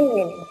තමයි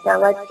වෙන්නේ.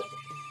 තවත්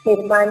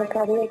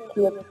නිර්මාණකාරයෙක්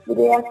කියපු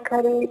දෙයක්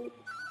හරි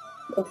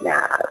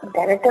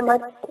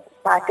දැනටමත්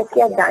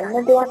පාඨකයා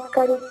දන්න දෙයක්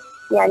හරි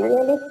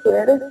යලි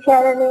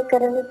පුනරුච්චාරණය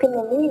කරන එක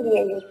නෙමෙයි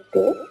විය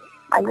යුත්තේ.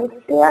 අනිත්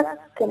දෙයක්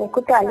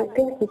කෙනෙකුට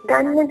අලුතෙන්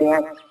හිතන්න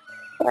දෙයක්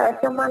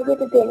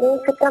සමාජයට දෙන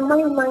එක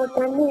තමයි මම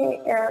හිතන්නේ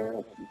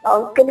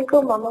පෞද්ගලිකව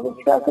මම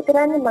විශ්වාස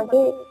කරන්නේ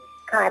මගේ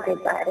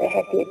කාර්යභාරය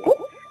හැටියට.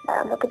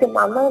 මොකද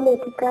මම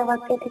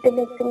ලේඛිකාවක් හැටියට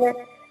මෙතන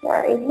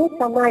ඉන්නේ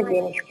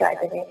සමාජීය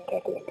නිෂ්පාදනයක්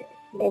හැටියට.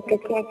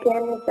 ලේඛකයා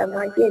කියන්නේ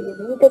සමාජයේ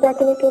විවිධ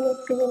දකින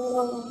කෙනෙක්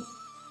වෙනවා.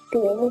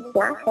 ඒ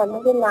නිසා හැම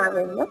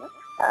වෙලාවෙම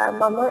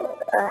මම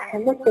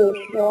හැම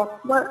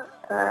පේශයක්ම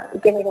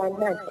ඉගෙන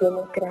ගන්න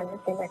අධ්‍යයනය කරන්න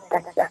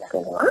කැමැත්තක්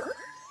දක්වනවා.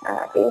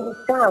 ඒ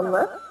නිසාම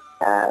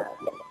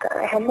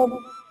හැම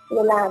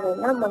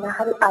වෙලාවෙම මොන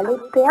හරි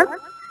අලුත් දෙයක්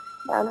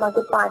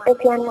මගේ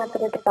පාඨකයන්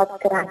අතරටපත්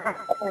කරන්න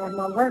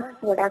මම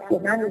ගොඩක්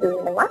උනන්දු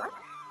වෙනවා.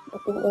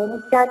 ඉතින් ඒ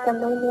නිසා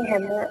තමයි මේ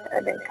හැම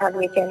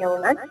කවිය ගැන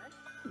උනත්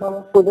මම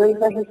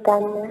පුළුල්ව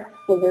හිතන්න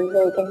පුළුල්ව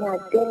ඉගෙන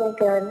අධ්‍යයනය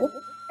කරන්න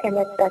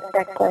කැමැත්තක්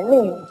දක්වන්නේ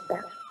ඒ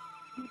නිසා.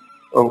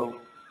 ඔව්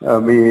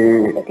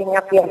මේ ඉතින්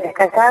අපි අද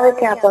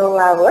කතාවට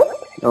අපවවොත්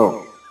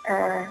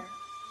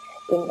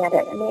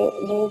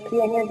මේ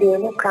කියන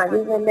දිනු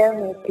කවිවල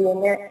මේ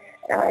කියන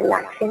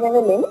ලක්ෂණ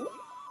වලින්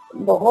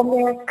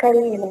බොහෝමයක්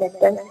හරි එහෙම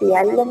නැත්නම්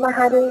සියල්ලම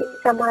හරි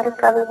සමහර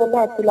කවිවල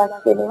ඇතුළත්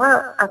වෙනවා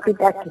අපි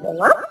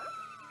දකිනවා.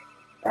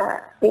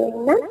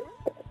 එන්න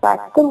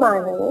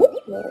වර්තමානයේ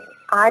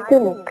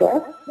ආධුනික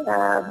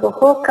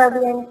බොහෝ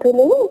කවියන්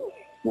තුළින්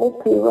මේ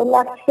කිව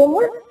ලක්ෂණ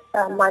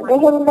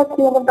මගහැරලා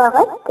කියන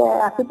බවත්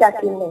අපි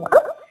දකිනවා.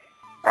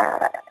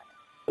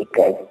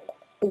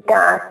 ඒක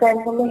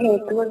ආසන්නම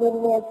හේතුව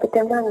වෙන්නේ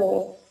ඇත්තටම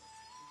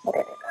මේ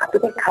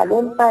අපිට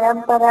කලින්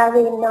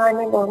පරම්පරාවේ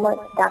ඉන්නවනේ බොහොම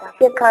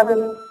දක්ෂ කවි.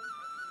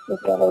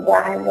 ඒක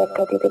උදාහරණයක්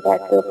ඇටියට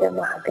ගත්තොත්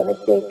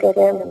මහගණසේකර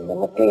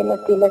මොනතේම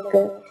තිලක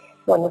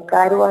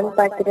මොනකාරුවන්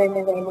පතරන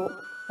වැනි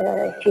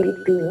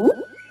ශිල්පීන්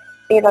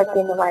ඒ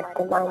වගේම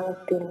වර්තමානයේ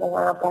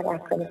ඉන්නවා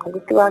පරාක්‍රම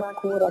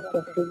කුරුතුවක්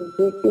රත්නශ්‍රී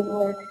විජේසිංහ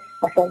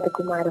වසන්ත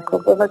කුමාර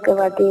කොබවක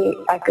වගේ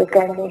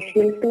අගගන්නේ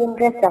ශිල්පීන්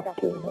රැසක්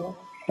ඉන්නවා.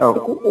 ඒ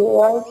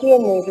වගේ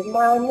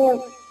නිර්මාණය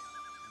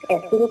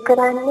ඇසුරු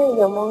කරන්නේ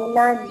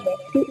යොමුලා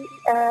නැති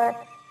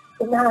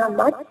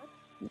උනාමත්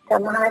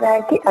සමහර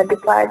අයට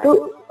අඩුපාඩු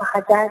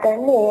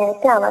හදාගන්න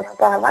ඒකට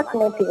අවස්ථාවක්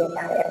නැති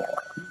වෙලා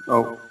යනවා.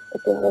 ඔව්.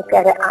 ඉතින් ඒක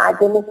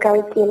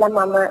ආධුනිකයි කියලා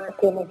මම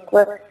කෙනෙක්ව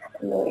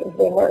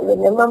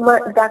වෙනමම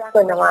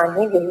දක්වනවා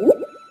නෙවෙයි.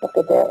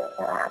 මොකද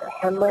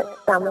හැම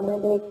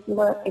සමනලෙක්ම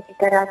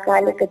එක්තරා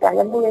කාලයක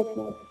දලඹුවෙක්.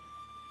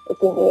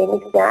 ඉතින් ඒ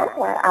නිසා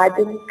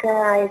ආධුනික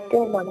අයට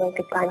මම ඒක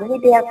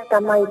පණිවිඩයක්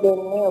තමයි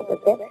දෙන්නේ.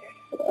 ඔබට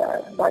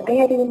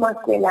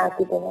වගහැරීමක් වෙලා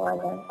තිබෙනවා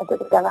නම්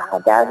ඔබට තව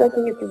හදාගත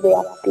යුතු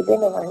දෙයක්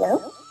තිබෙනවා නම්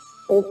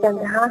ඒ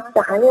සඳහා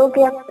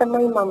සහයෝගයක්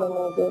තමයි මම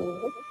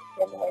දෙන්නේ.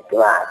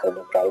 එතන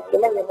ආධුනිකයි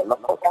කියලා වෙනම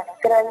කොටස්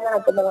කරන්න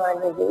හදනවා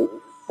නෙවෙයි.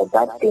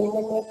 ඔබත් ඉන්න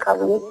මේ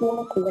කවිය කියන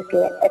කුලකය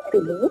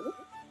ඇතුලේ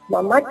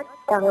මමත්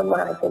තම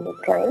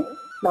ආධුනිකයි.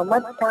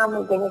 මමත් තාම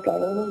ඉගෙන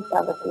ගනිමින්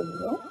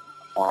පවතින්නේ.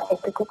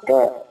 එතකොට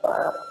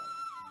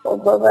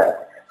ඔබව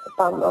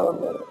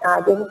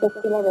ආධුනික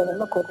කියලා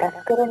වෙනම කොටස්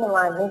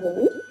කරනවා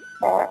නෙවෙයි.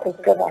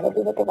 ඒක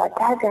වැරදිවට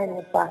වටහා ගන්න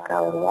එපා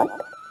කවුරුවත්.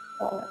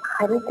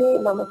 හරිද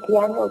මම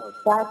කියන්න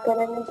උත්සාහ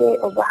කරන දේ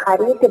ඔබ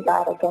හරියට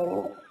බාර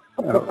ගන්න.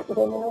 ලොකු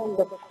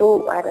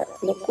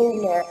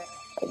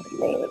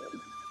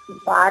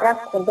පාරක්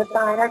හොඳ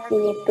පාරක්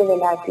ඉවත්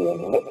වෙලා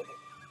තියෙන්නේ.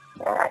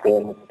 ඒ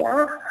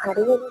නිසා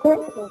හරියට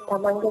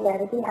තමන්ගේ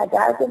වැරදි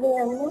හදාගෙන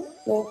යන්න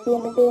මේ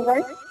කියන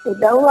දේවල්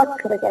උදව්වක්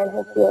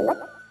කරගන්න කියලා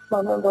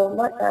මම බොහොම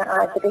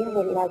ආදරෙන්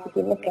ඉල්ලා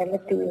සිටින්න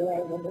කැමතියි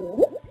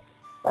වෙන්නේ.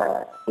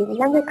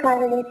 ඊළඟ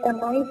කාරණේ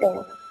තමයි දැන්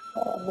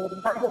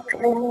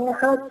නිර්මාණකරණය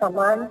හා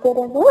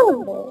සමාන්තරව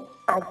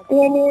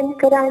අධ්‍යයනය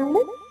කරන්න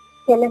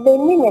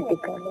පෙළඹෙන්නේ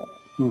නැතිකම.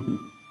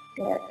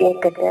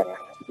 ඒකට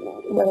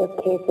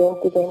මොකේදෙන්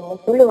තිබෙන්න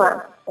පුළුවන්.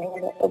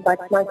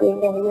 ඔබත් මගේ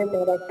නෑ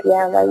මේ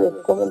රැකියාවයි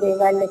ඔක්කොම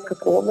දේවල් එක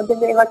කොහොමද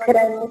මේවා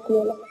කරන්න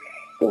කියලා.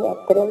 ඉතින්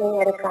ඇත්තටම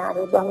අර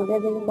කාර්ය බහුල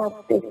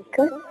වීමත් එක්ක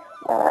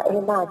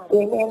එහෙම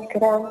අධ්‍යයනය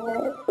කරන්න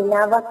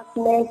වෙලාවක්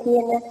නෑ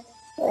කියන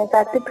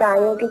ඒකට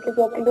ප්‍රායෝගික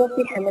ගැටලුව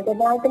අපි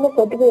හැමදාම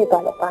පොදුවේ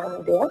බලපාන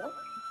දෙයක්.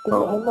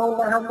 එහෙම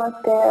වුණාම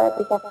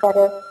ටිකක් අර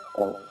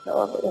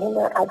එහෙම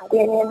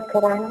අධ්‍යයනය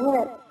කරන්න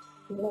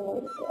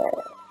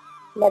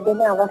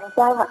ලැබෙන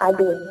අවස්ථාව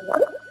අඩු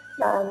වෙනවා.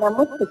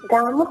 නමුත්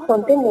ඉතාම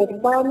හොඳ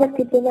නිර්මාණ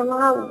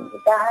තිබෙනවා.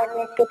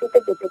 උදාහරණයක්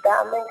විදිහට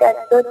බුදුදහම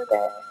ගත්තොත්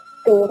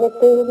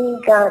තේරතේරි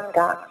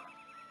ගාථා,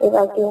 ඒ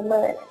වගේම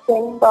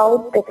සෙන්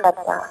බෞද්ධ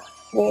කතා,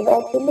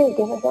 මේවා තුළ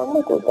ඉගෙන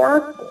ගන්න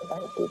ගොඩාක්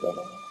දේවල්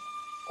තිබෙනවා.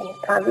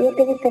 කවියට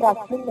විතරක්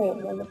නෙමෙයි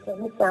මොන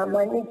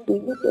සාමාන්‍ය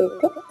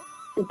ජීවිතේට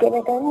ඉගෙන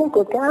ගන්න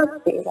ගොඩාක්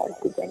දේවල්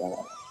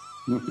තිබෙනවා.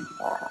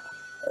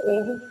 ඒ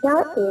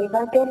නිසා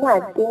ඒවා ගැන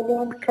අධ්‍යයනය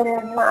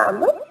කරනාම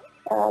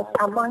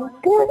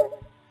තමන්ට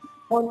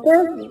හොඳ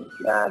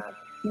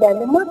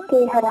දැනුමක්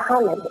ඒ හරහා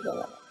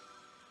ලැබෙනවා.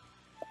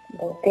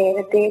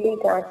 තේරතේරි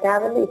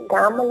ගාථාවල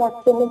ඉතාම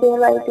ලස්සන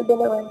දේවල්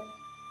තිබෙනවා.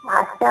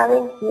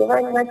 ආශාවෙන්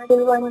කියවන්නත්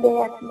පුළුවන්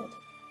දෙයක් නෙවෙයි.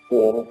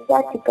 ඒ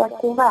නිසා ටිකක්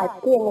ඒවා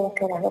අධ්‍යයනය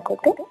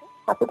කරනකොට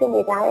අපිට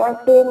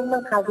නිරායාසයෙන්ම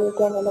කවිය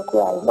ගැන ලොකු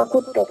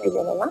අල්මකුත් ඇති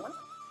වෙනවා.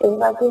 ඒ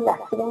වගේ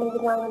ලස්සන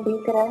නිර්මාණ දී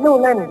කරන්න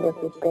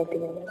උනන්දුවකුත් ඇති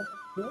වෙනවා.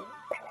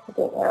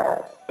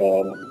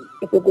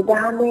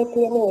 බුදුදහමේ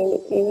තියෙන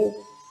ඒ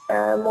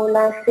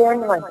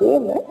මූලාශ්‍රයන්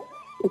වගේම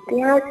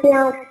ඉතිහාසය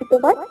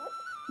ආශ්‍රිතවත්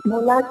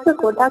මූලාශ්‍ර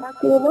ගොඩක්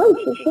තියෙනවා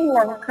විශේෂයෙන්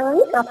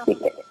ලංකාවේ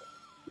අපිට.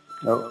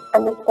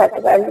 අනිත්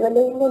රටවල් වල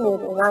ඉන්න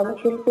නිර්මාණ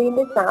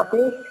ශිල්පීන්ට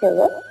සාපේක්ෂව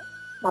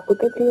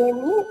අපිට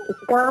තියෙන්නේ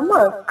ඉතාම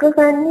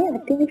අග්‍රගණ්‍ය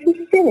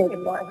අතිවිශිෂ්ට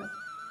නිර්මාණ.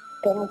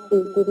 දැන්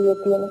සීගිරියේ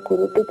තියෙන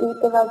කුරුටු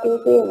කීත වගේ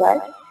දේවල්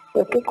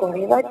ඒක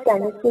කොහෙවත්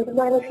අනිත්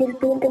නිර්මාණ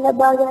ශිල්පීන්ට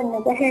ලබා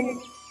ගන්න බැහැනේ.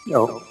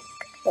 ඔව්.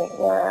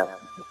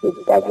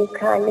 සිද්ධාගේ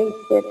කාලේ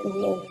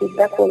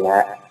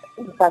සිද්ධාකොලා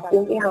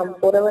පස්සේ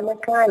හම්පොරවන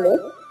කාලේ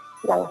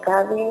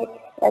ලංකාවේ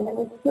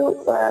මිනිස්සු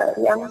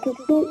යම්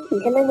කිසි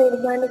ඉහළ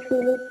නිර්මාණ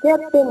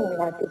ශීලීත්වයක්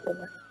පෙන්වලා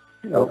තිබුණා.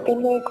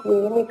 ඒකනේ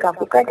කුවේනේ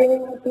කපු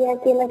කඩේන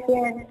කියලා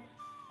කියන්නේ.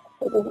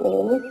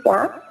 ඒ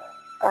නිසා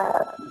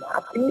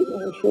අපි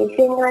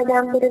විශේෂයෙන්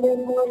ආඩම්බර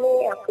වෙන්න ඕනේ.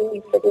 අපි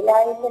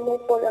ඉපදලා ඉන්න මේ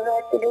පොළොව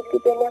ඇතුලේ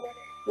තිබෙන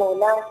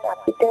මූලාශ්‍ර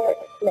අපිට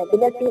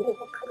ලැබිලා තියෙන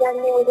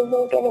ගන්නේ උරුමය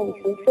ගැන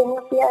විශේෂයෙන්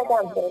අපි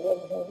ආඩම්බර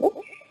වෙන්න ඕනේ.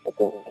 ඒක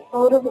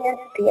උරුමයක්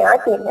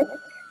තියාගෙන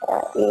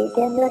ඒ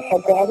ගැන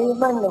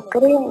හැදෑරීමක්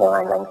නොකර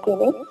ඉන්නවා නම්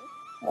කෙනෙක්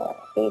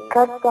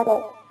ඒකත් අර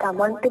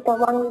තමන්ට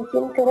තමන්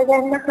විසින්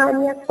කරගන්න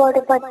හානියක්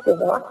වඩපත්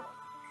වෙනවා.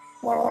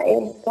 ඒ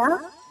නිසා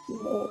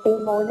ඒ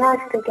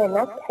මූලාශ්‍ර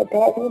ගැනත්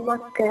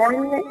හැදෑරීමක්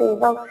කරන්න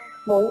ඒවා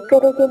මොල්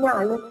කරගෙන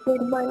අලුත්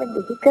නිර්මාණ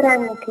බිහි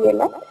කරන්න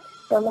කියලා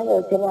මම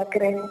යෝජනා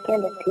කරන්න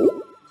කැමතියි.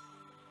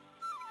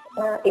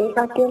 ඒ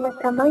වගේම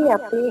තමයි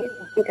අපේ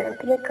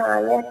චිරන්තන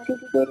කාලයක්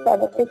තිස්සේ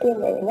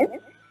පැවතගෙන එන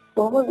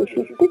බොහොම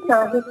විශිෂ්ට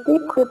සාහිත්‍ය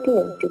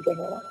කෘතියන්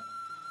තිබෙනවා.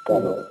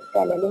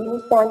 සැලලිනි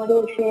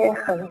සංදේශය,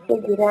 හංස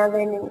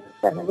ගිරාවැනි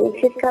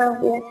සංදේශ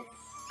කාව්‍ය,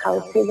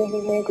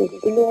 කෞසලහිමේ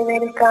ගුත්තිලේ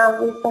වැනි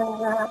කාව්‍ය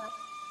සංග්‍රහ,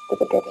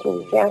 ඒකට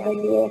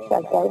සූර්යාවලිය,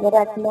 සද්දර්ම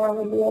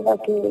රත්නාවලිය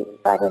වගේ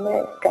පරම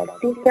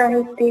ගද්‍ය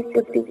සාහිත්‍ය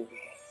කෘති.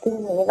 ඉතින්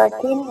මේ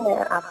වගේ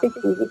අපි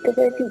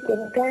ජීවිතවලදී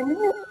ඉගෙන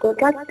ගන්න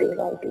ගොඩක්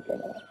දේවල්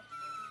තිබෙනවා.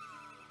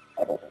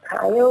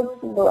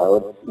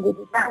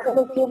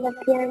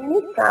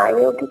 කියන්නේ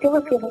ප්‍රායෝගිකව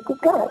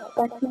කෙනෙකුට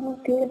අත්පත්ින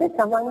තියෙන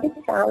තමන්ගේ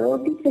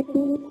ප්‍රායෝගික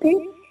ජීවිතේ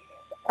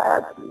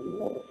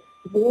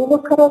දිනු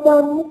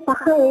කරගන්න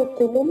සහ ඒ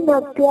තුළින්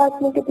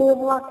අධ්‍යාත්මික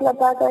දියුණුවක්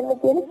ලබා ගන්න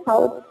තියෙන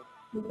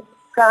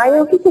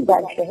ප්‍රායෝගික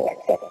දර්ශනයක්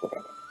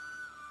ඇතිවෙනවා.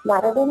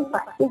 මරණයෙන්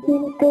පස්සේ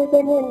ජීවිතය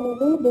ගැන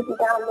නෙවෙයි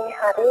බුදුදහමේ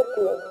හරේ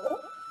තියෙන්නේ.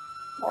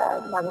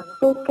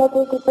 මනුස්සයෙක්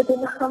හැටියට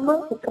ඉපදුනහම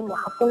එක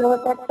මහ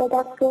පොළොවටත්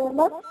වැඩක්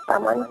කරනවා,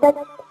 තමන්ටත්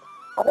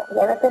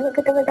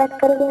දැනතනකට වැඩක්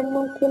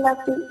කරගන්නවා කියලා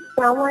අපි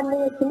සාමාන්‍ය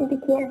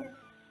විදිහට කියන්නේ.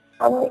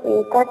 අන්න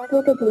ඒ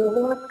තත්ත්වයට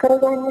දියුණුවක්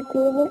කරගන්න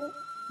තියෙන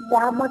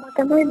ධර්මයක්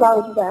තමයි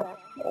බෞද්ධ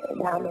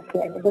ධර්ම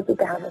කියන්නේ,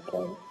 බුදුදහම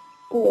කියන්නේ.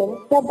 ඒ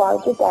නිසා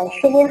බෞද්ධ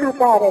දර්ශනය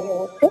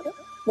හදාරනකොට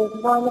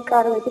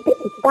නිර්මාණකාරයෙකුට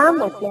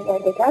ඉතාමත්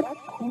වැදගත්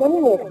මොන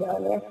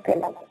නිර්මාණයක්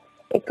කළා.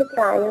 ඒක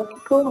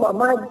ප්‍රායෝගිකව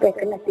මම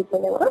අත්දැකලා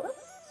තිබෙනවා.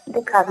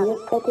 ඒ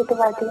කවියක් ඇතුළත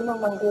වගේම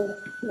මගේ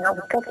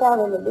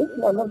නවකතාවලදී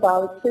මම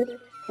බෞද්ධ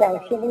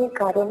දර්ශනීය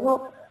කරුණු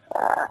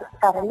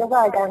සරලව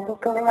අඩංගු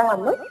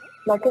කරාම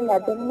මට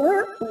ලැබෙන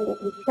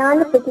විශාල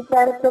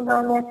ප්‍රතිචාර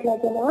ප්‍රමාණයක්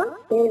ලැබෙනවා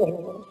ඒ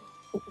වෙනුවෙන්.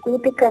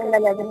 ස්තුති කරන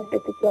ලැබෙන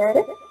ප්‍රතිචාර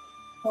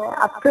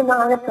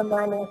අප්‍රමාණ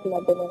ප්‍රමාණයක්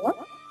ලැබෙනවා.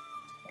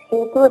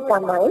 හේතුව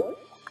තමයි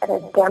අර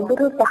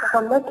ගැඹුරු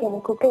දහම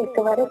කෙනෙකුට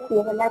එකවර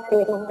කියවලා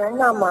තේරුම්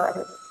ගන්න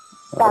අමාරුයි.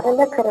 සරල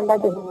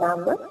කරලා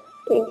දුන්නාම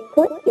ඒක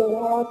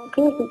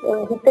එයාගේ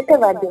හිතට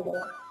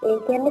වදිනවා. ඒ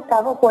කියන්නේ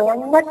තව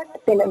හොයන්නත්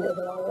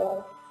පෙළඹෙනවා.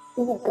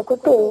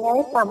 එතකොට ඒ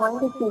අය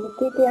තමන්ගේ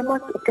ජීවිතයට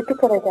යමක් එකතු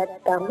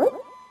කරගත්තාම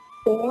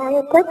ඒ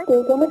අයටත්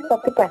ඒ ගැන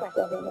සතුටක්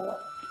දැනෙනවා.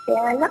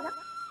 එයාලා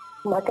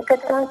මට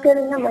කතා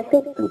කරන මට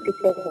ස්තුති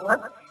කරනවා.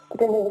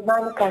 ඒ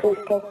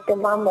නිර්මාණකාරීකට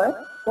මම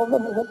ඔබ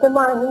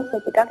නිහතමානී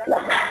සතුටක්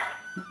ලබනවා.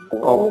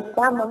 ඒ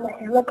නිසා මම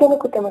හැම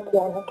කෙනෙකුටම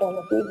කියන්න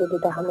කැමතියි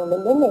බුදුදහම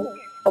නෙමෙයි.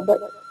 ඔබ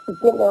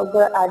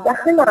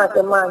අදහන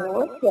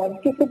ආගමනෝ යම්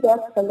කිසි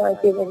දෙයක්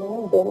සමාජය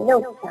වෙනුවෙන් දෙන්න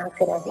උත්සාහ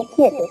කරන්න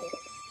කියලා.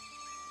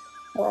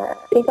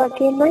 ඒ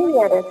වගේමයි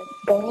අර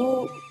දැන්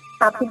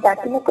අපි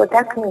දකින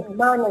ගොඩක්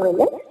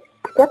නිර්මාණවල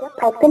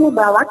පැතලි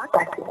බවක්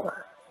දකිනවා.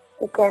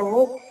 ඒ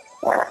කියන්නේ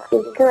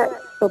ඒක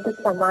පොදු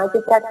සමාජ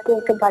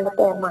තත්ත්වයක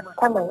බලපෑමක්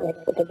තමයි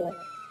ඇත්තටම.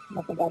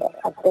 මොකද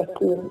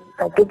අත්දැකීම්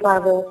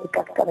අදුභාව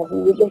ටිකක් කර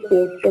විවිධ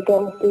ශේෂ්ඨ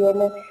ගැන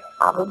තියෙන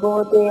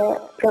අවබෝධය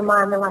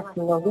ප්‍රමාණවත්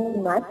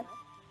නොවීමත්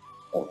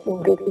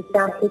ඉංග්‍රීසි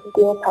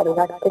සාහිත්‍ය,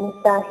 පරිවර්තන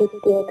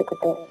සාහිත්‍ය,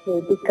 එතකොට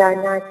වේදිකා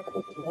නාට්‍ය,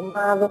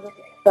 සිනමාව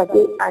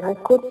වගේ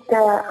අනිකුත්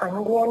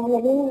අංගයන්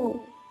වලින්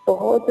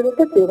බොහෝ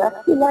දුරට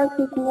පිරස්ලා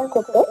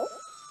සිටිනකොට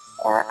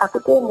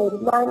අපිට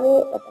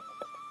නිර්මාණයේ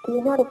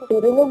තියෙන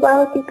පිරුණු බව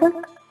ටිකක්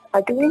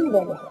අඩුවෙන්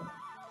දැනෙනවා.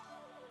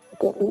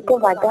 ඒක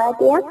වඩා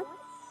දෙයක්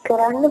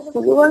කරන්න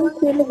පුළුවන්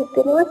කියලා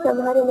හිතනවා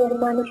සමහර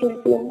නිර්මාණ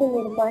ශිල්පීන්ගේ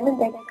නිර්මාණ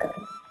දැක්කම.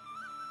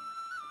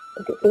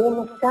 ඒ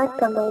නිසා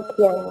තමයි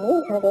කියන්නේ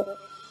අර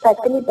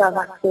පැතලි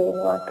බවක්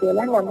වෙනවා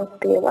කියලා.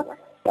 නමුත් ඒවා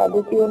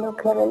වැඩි දියුණු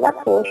කරලා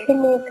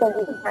පෝෂණය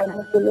කරන්න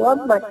පුළුවන්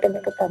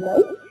මට්ටමක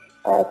තමයි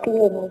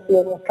තියෙන්නේ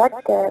කියන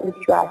එකත්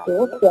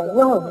විශ්වාසයෙන්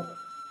කියන්න ඕනේ.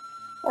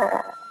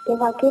 ඒ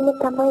වගේම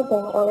තමයි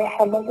දැන් ඔය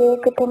හැම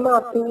දෙයකටම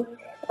අපි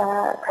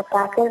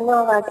කතා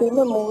කරනවා වගේම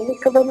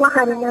මූලිකවම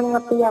හරිනම්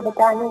අපි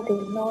අවධානය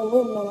දෙන්න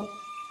ඕනේ මේ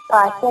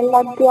පාසල්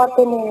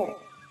අධ්‍යාපනය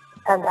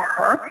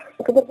සඳහා.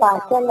 ඒකද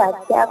පාසල්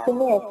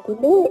අධ්‍යාපනය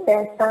ඇතුලේ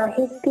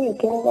සාහිත්‍ය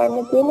ඉගෙන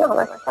ගන්න තියෙන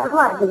අවස්ථාව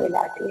අඩු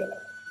වෙලා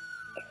තියෙනවා.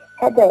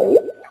 හැබැයි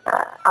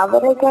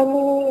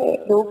අවරගන්නේ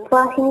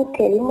රූපවාහිනී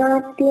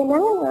ටෙලිනාට්‍ය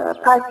නම්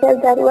පාසල්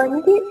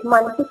දරුවන්ගේ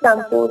මනස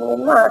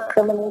සම්පූර්ණයෙන්ම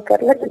ආක්‍රමණය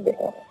කරලා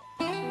තිබෙනවා.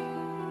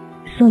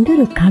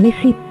 සොඳුරු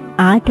කවිසිට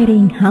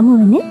ආදරයෙන්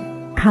හමුවන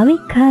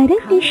කවිකාර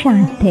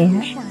නිශාන්තය.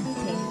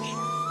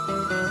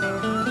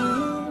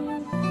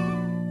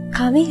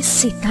 කවි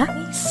සිතක්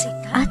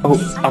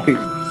අපි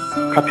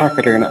කතා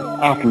කරගෙන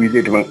ආපු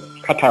විදිහටම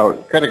කතාව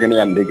කරගෙන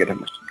යන්න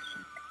දෙකටම.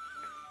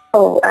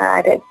 ඔව්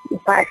අර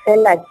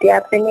පාසල්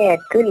අධ්‍යාපනයේ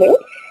ඇතුලේ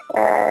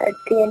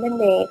තියෙන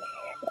මේ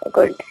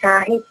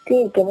සාහිත්‍ය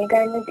ඉගෙන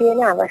ගන්න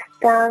තියෙන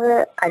අවස්ථාව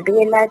අඩු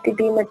වෙලා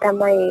තිබීම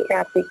තමයි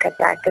අපි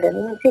කතා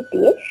කරමින්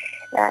සිටියේ.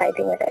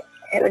 ඉතින්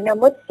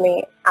නමුත්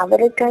මේ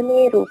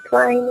අවරගණයේ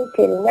රූපවාහිනී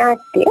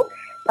ටෙලිනාට්‍ය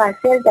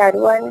පාසල්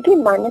දරුවන්ගේ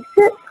මනස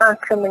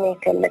ආක්‍රමණය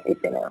කරලා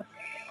තිබෙනවා.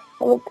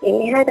 නමුත්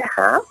ඒ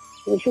හරහා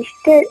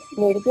විශිෂ්ට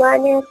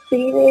නිර්මාණයක්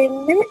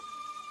පිළිවෙන්නේ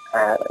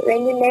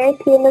වෙන්නේ නැහැ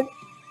කියන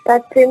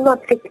තත්ත්වෙම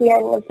අපිට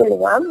කියන්න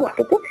පුළුවන්.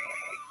 මොකද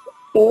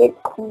ඒ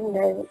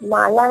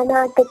මාලා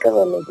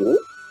නාටකවලදී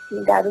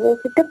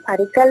දරුවෙකුට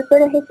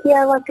පරිකල්පන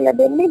හැකියාවක්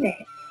ලැබෙන්නේ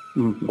නැහැ.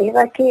 ඒ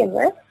වගේම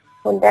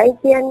හොඳයි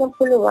කියන්න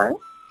පුළුවන්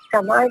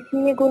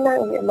සමාජීය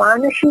ගුණාංග,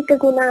 මානසික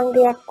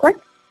ගුණාංගයක්වත්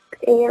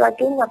ඒ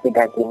වගේම අපි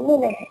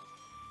දකින්නේ නැහැ.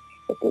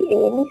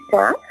 ඒ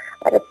නිසා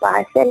අර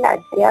පාසල්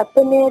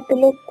අධ්‍යාපනය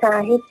තුළ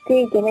සාහිත්‍ය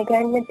ඉගෙන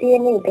ගන්න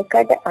තියෙන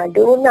ඉඩකඩ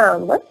අඩු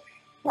වුණාම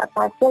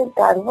පාසල්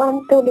දරුවන්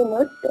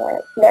තුළිනුත්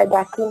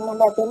දකින්න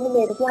ලැබෙන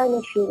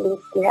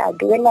නිර්මාණශීලීත්වය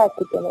අඩු වෙලා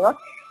තිබෙනවා.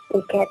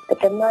 ඒක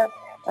ඇත්තටම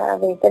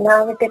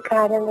වේදනාවට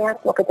කාරණයක්.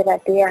 මොකද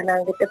රටේ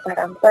අනාගත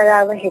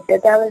පරම්පරාව හෙට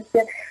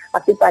දවසේ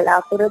අපි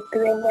බලාපොරොත්තු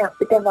වෙන්නේ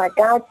අපිට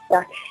වඩා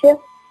දක්ෂ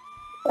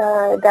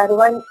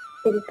දරුවන්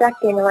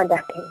පිරිසක් එනවා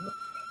දකින්න.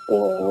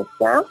 ඒ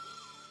නිසා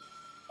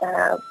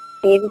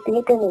ඒ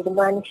විදිහට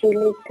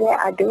නිර්මාණශීලීත්වය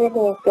අඩු වෙන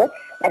එක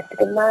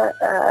ඇත්තටම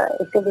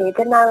ඒක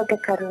වේදනාවට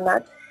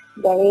කරුණක්.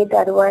 දැන්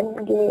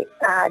දරුවන්ගේ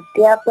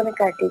අධ්‍යාපන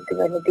කටයුතු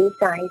වලදී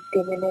සාහිත්‍ය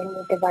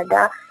වෙනුවට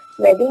වඩා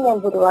වැඩි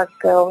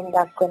නැඹුරුවක්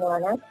දක්වනවා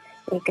නම්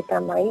ඒක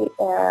තමයි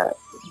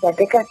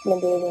වැදගත්ම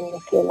දේ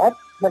වෙන්නේ කියලා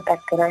මතක්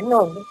කරන්න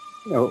ඕනේ.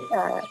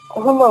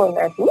 කොහොම වුණත්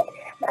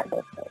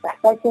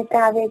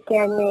රසඥතාවය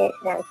කියන්නේ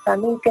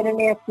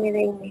සමීකරණයක්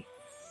නෙවෙයි.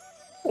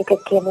 ඒක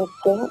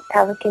කෙනෙක්ගෙන්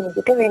තව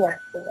කෙනෙකුට වෙනස්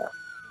වෙනවා.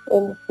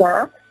 ඒ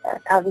නිසා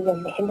කවිය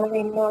මෙහෙම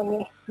වෙන්න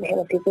ඕනේ, මෙහෙම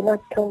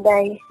තිබුණොත්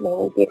හොඳයි, මේ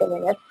විදිහට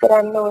වෙනස්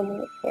කරන්න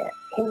ඕනේ.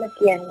 එහෙම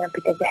කියන්න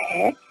අපිට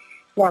බෑ.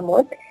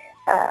 නමුත්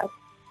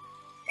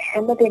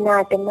හැම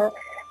දිනකටම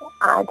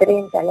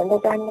ආදරයෙන් බලඳ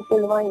ගන්න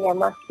පුළුවන්,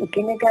 යමක්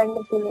ඉගෙන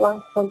ගන්න පුළුවන්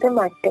හොඳ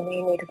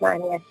මට්ටමේ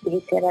නිර්මාණයක්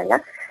බිහි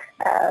කරලා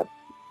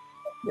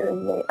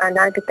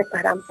අනාගත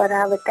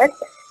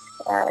පරම්පරාවටත්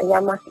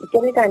යමක්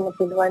ඉගෙන ගන්න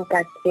පුළුවන්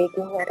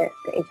තත්ත්වයකින් අර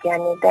ඒ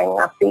කියන්නේ දැන්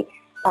අපි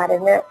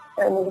පරණ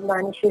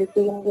නිර්මාණ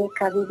ශිල්පීන්ගේ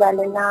කවි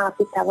බලලා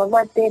අපි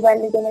තවමත්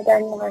දේවල් ඉගෙන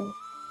ගන්නවානේ.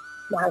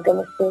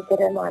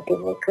 මහගමස්තේකර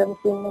මාටින්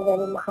වික්‍රමසිංහ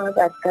වැනි මහා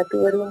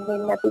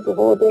ගත්කතුවරුන්ගෙන් අපි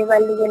බොහෝ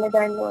දේවල් ඉගෙන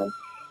ගන්නවානේ.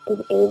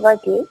 ඒ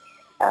වගේ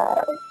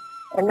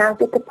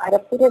අනාගත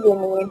පරපුර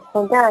වෙනුවෙන්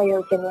හොඳ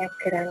ආයෝජනයක්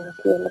කරන්න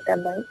කියලා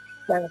තමයි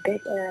මට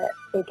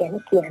ඒ ගැන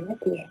කියන්න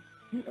තියෙන්නේ.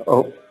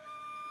 ඔව්.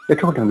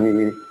 එතකොට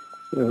මේ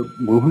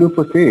මුහුණු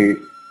පොතේ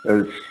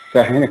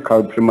සහන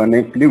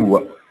කල්ප්‍රමාණයක්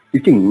ලිව්වා.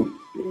 ඉතින්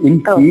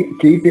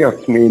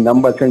කීපයක් මේ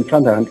නම්බරෙන්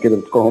සඳහන්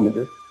කළොත් කොහොමද?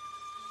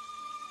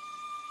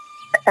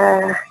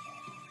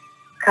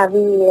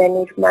 කවි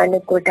නිර්මාණ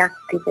ගොඩක්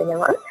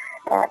තිබෙනවා.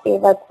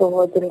 ඒවත්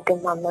බොහෝ දුරට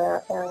මම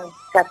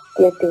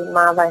සත්‍ය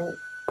තේමාවන්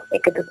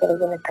එකතු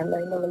කරගෙන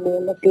තමයි මම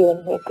ලියලා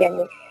තියෙන්නේ.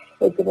 කියන්නේ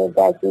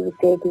එදිනෙදා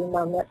ජීවිතයේදී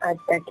මම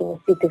අත්දකින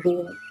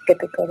සිදුවීම්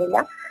එකතු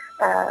කරලා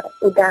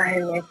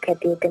උදාහරණයක්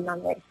හැටියට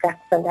මම එකක්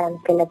සඳහන්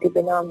කළා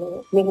තිබෙනවා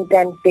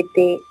මිහිදන්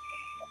පෙතේ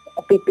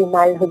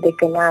පිපිමල්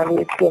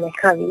හුදකලාවේ කියන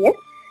කවිය.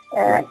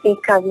 ඒ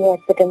කවිය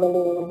ඇත්තටම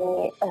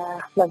ලියන්නේ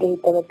මගේ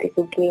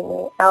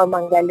හිතවතෙකුගේ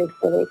අවමංගල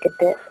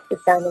උත්සවයකට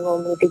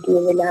ස්ථානමෝමයට ගිය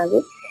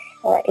වෙලාවේ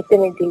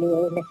එතනදී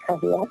ලියන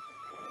කවියක්.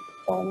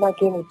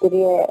 මගේ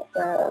මිතුරිය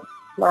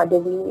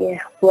මාධවී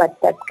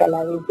පුවත්පත්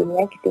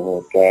කලාවේදිනියක්. ඉතින්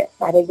ඒක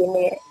අරගෙන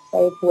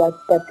ඒ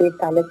පුවත්පතේ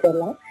පළ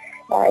කළා.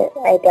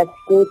 ඒකත්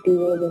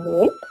ස්තුතියි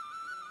වෙනුවෙන්.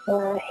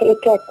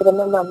 ඒක ඇත්තටම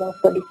මම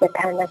පොඩි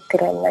සටහනක්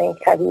කරන්න ඒ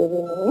කවිය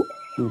වෙනුවෙන්.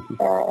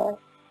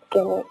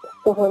 කියන්නේ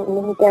සොහොන්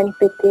මිහිදන්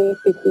පෙතේ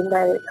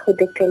පිපිමල්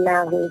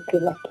හුදකලාවේ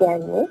කියලා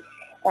කියන්නේ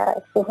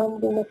සොහොන්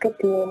දිනක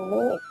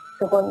තියෙන්නේ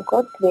සොහොන්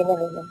කොට වෙන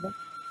වෙනම.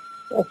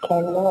 ඒ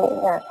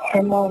කියන්නේ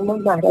හැමෝම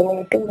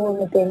මරණයට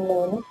මුහුණ දෙන්න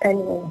ඕන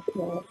තනි වෙන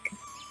කෙනෙක්.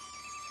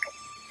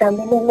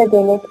 සමනල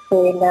දෙනෙක්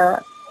වෙලා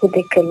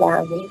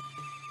හුදකලාවේ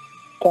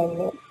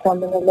කියන්නේ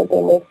සමනල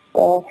දෙනෙක්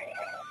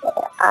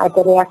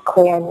ආදරයක්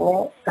හොයන්න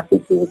අපි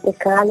ජීවිත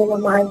කාලෙම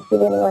මහන්සි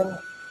වෙනවනේ.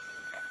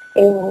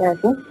 ඒ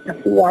වුණත්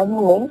අපි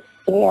යන්නේ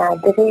ඒ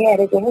ආදරය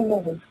අරගෙන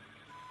නෙවෙයි.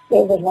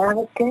 ඒ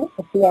වෙලාවට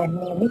අපි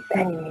යන්නේ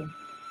තනියෙන්.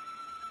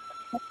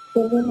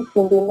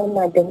 සිඳින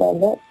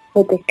මඩමල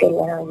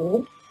හුදකලාවේ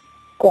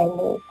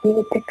කියන්නේ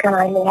ජීවිත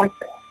කාලයක්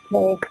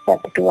මේක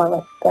සතුටු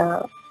අවස්ථා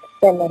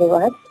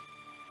සැමරුවත්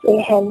ඒ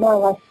හැම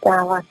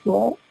අවස්ථාවක්ම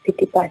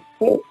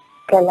පිටිපස්සේ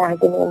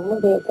කලාගෙන ඉන්න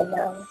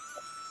වේදනාව.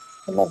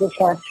 මගේ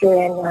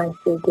ශාස්ත්‍රයන්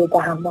වහන්සේගේ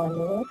දහම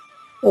අනුව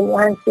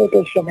උන්වහන්සේ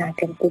දේශනා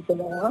කර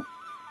තිබෙනවා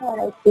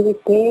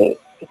ජීවිතේ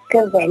එක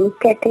වැලි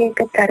කැටයක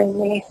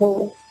තරමේ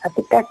හෝ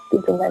අපිටත්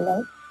තිබුණා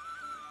නම්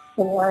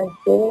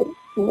උන්වහන්සේ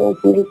මේ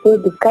ජීවිතේ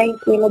දුකයි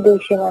කියලා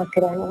දේශනා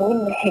කරන්නේ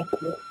නැහැ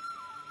කියලා.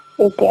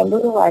 ඒ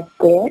ගැඹුරු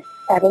වාක්‍යය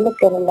සරල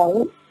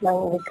කරලයි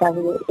මම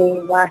කවියේ ඒ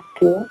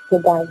වාක්‍යය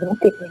යොදාගෙන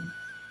තිබෙනවා.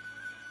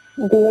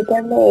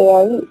 දෙයදම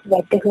එයයි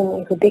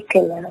වැටහුණේ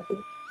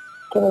හුදකලාවේ.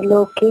 කියන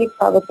ලෝකේ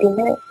පවතින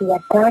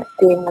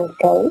යථාර්ථය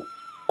මොකයි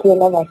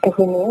කියලා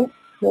වැටහුණේ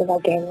මේවා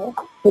ගැන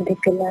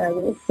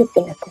හුදකලාවේ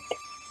සිතනකොට.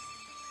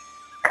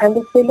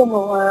 කඳුපෙළ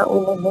මොවා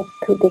උනමුත්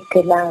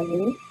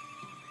හුදකලාවේ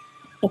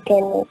ඒ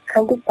කියන්නේ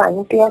කඳු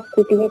පන්තියක්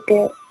විදිහට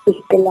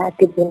පිහිටලා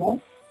තිබුණා.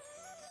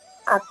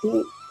 අපි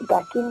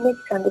දකින්නේ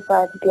කඳු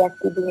පාටියක්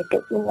විදිහට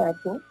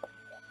වුණාද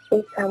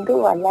ඒ කඳු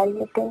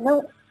වලල්ලටම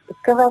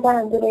එකවර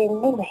අඳුර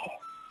එන්නේ නැහැ.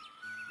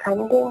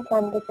 කන්දෙන්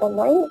කන්ද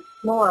තමයි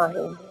මොවා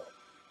වෙන්නේ.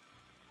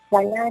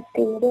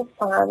 වලාතීර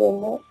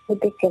පාවෙන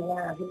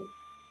හුදකලාවේ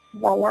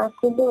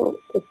වලාකුළු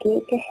එක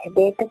එක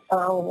හැඩයට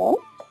පාවුන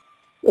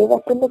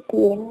ඒවතුල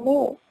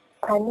තියෙන්නේ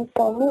තනි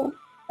තනි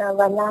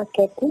වලා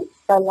කැටි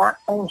වලා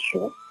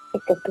අංශු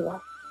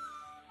එකතුවක්.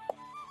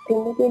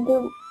 පිළිබිඳු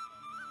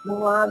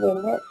මොවා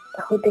වෙන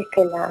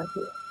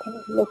හුදකලාවේ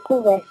ලොකු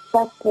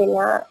වැස්සක්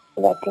වෙලා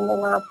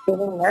වැටෙනවා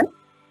පෙනෙන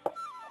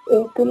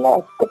ඒ තුල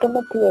ඇත්තටම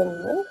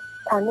තියෙන්නේ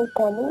තනි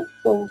තනි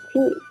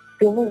පුංචි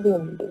පිණි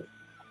බින්දු.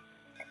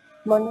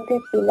 මොනද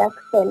පිලක්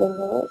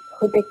සැලෙන්නේ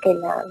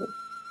හුදකලාවේ.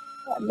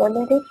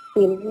 මොනද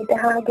පිල්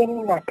විදහාගෙන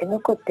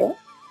නටනකොට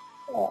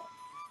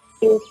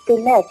ඒ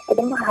තුල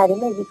ඇත්තටම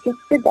හරිම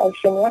විචිත්‍ර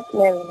දර්ශනයක්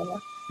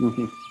ලැබෙනවා.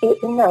 ඒ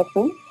උනත්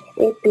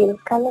ඒ පිල්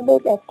කලබේ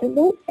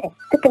ඇතුලේ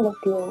ඇත්තටම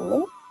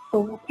තියෙන්නේ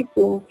පුංචි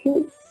පුංචි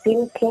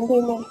පිල්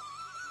කෙඳිනේ.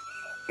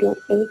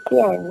 ඒ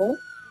කියන්නේ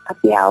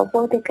අපි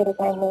අවබෝධ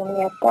කරගන්න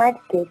ඕනේ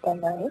යථාර්ථය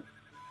තමයි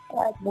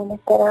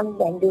මොනතරම්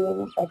බැඳීම්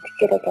ඇති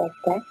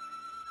කරගත්ත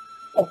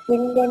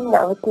ඇසිල්ලෙන්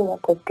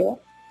නවතිනකොට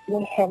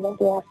මේ හැම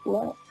දෙයක්ම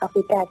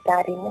අපිට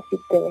අතාරින්න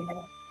සිද්ධ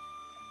වෙනවා.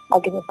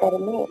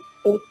 අගිනතරමේ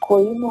ඒ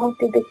කොයි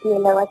මොහොතේද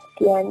කියලාවත්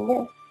කියන්න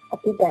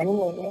අපි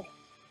දන්නේ නැහැ.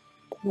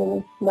 මේ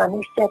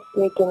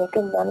මනුෂ්‍යත්වයේ කෙනෙක්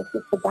මනුෂ්‍ය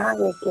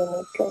ස්වභාවය කියන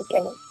එක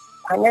කියන්නේ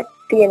අනත්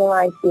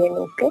තියනවා කියන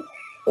එක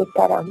ඒ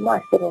තරම්ම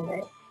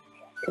අසිරණයි.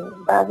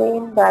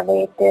 භවයෙන්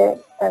භවයට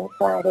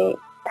සංසාරේ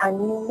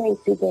තනියම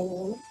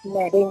ඉතිදෙමින්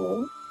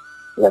මැරෙමින්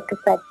ලෝක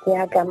සත්‍ය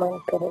ගමන්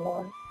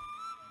කරනවා.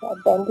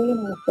 බැඳීම්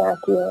නිසා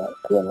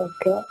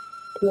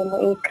කියන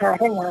ඒ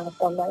කාරණාව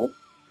තමයි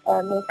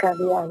මේ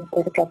කවිය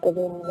අන්තර්ගත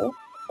වෙන්නේ.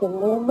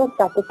 තුන්වෙනිම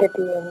සතුට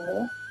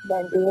තියෙන්නේ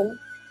බැඳීම්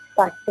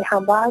පස්සේ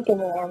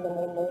හඹාගෙන යන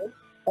නෙමෙයි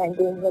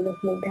බැඳීම් වල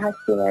නිදහස්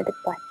වෙනාට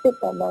පස්සේ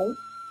තමයි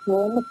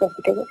මොන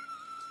ප්‍රතිකද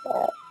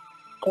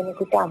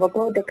කෙනෙකුට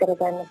අවබෝධ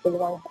කරගන්න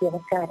පුළුවන් කියන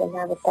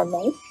කාරණාව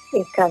තමයි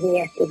ඒ කවිය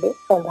ඇතුලේ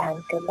සඳහන්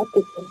කරලා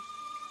තිබෙන්නේ.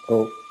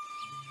 ඔව්.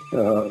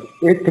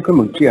 ඒත් එකම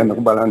කියන්න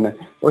බලන්න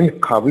ඔය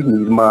කවි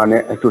නිර්මාණය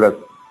ඇතුළත්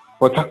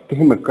පොතක්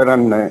එහෙම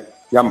කරන්න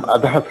යම්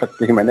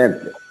අදහසක් එහෙම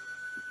නැද්ද?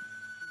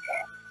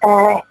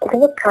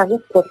 ඒක කවි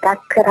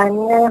පොතක් කරන්න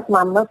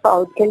මම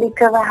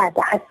පෞද්ගලිකව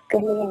අදහස්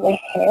කළේ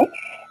නැහැ.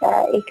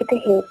 ඒකට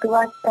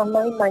හේතුවක්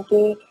තමයි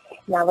මගේ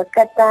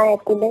නවකතා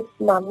ඇතුළේ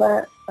මම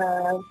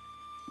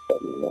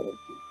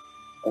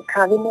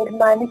කවි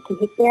නිර්මාණ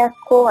කිහිපයක්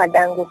හෝ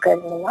අඩංගු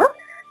කරනවා.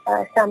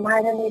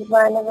 සමහර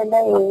නිර්මාණවල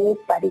ඒ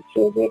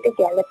පරිච්ඡේදයට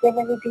ගැළපෙන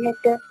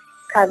විදිහට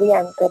කවි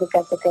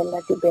අන්තර්ගත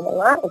කරලා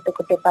තිබෙනවා.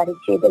 එතකොට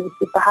පරිච්ඡේද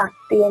 25ක්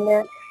තියෙන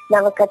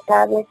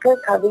නවකතාවක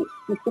කවි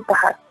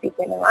 25ක්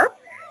තිබෙනවා.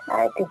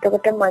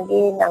 එතකොට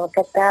මගේ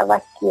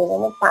නවකතාවක්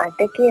කියවන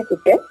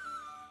පාඨකයෙකුට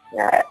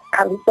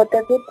කවි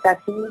පොතකේ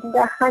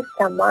ප්‍රතිවින්දහා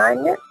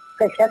සමාන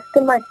ප්‍රශස්ත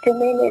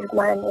මට්ටමේ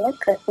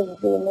නිර්මාණයක්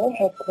රසවිඳීමේ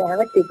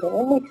හැකියාව තිබෙන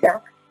නිසා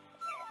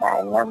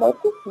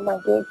නමුත්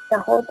මගේ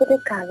සහෝදර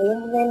කවින්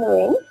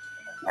වෙනුවෙන්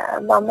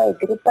මම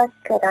ඉදිරිපත්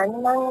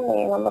කරන්නම්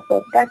මම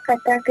පොඩ්ඩක්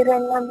කතා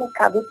කරන්නම්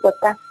කවි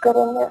පොතක්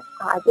කරන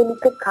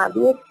ආධුනික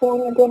කවියෙක්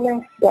කියන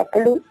දෙන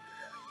ගැටලු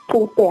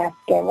කිහිපයක්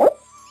ගැන.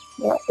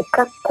 එකක්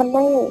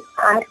තමයි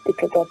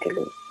ආර්ථික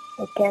ගැටලු.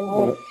 ඒ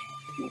කියන්නේ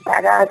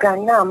දරා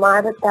ගන්න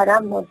අමාරු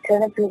තරම්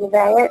මුද්‍රණ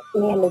පිරිවැය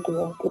ඉහළ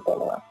ගිහින්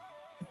තිබෙනවා.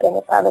 ඒ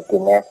කියන්නේ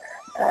පවතින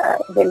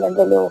වෙළඳ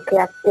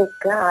ලෝකයක්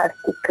එක්ක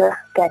ආර්ථික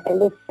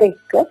ගැටලුත්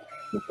එක්ක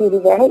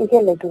පිරිවැය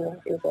ඉහළ ගිහින්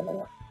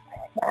තිබෙනවා.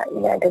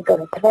 ඊළඟට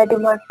ගොඩට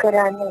වැඩිමක්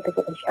කරන්න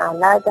එතකොට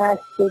ශාලා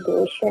දාස්ති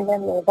දේශන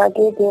මේ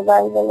වගේ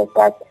දේවල්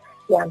වලටත්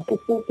යම්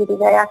කිසි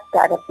පිරිවැයක්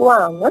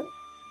දරපුවාම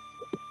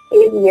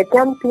ඒ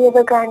වියදම් පියව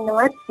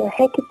ගන්නවත්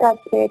නොහැකි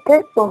තත්ත්වයට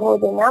බොහෝ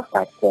දෙනා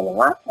පත්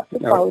වෙනවා. අපි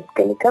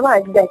පෞද්ගලිකව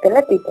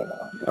අත්දැකලා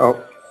තිබෙනවා. ඔව්.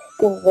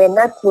 ඉතින්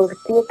වෙනත්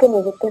වෘත්තියක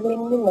නිරත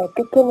වෙන්නේ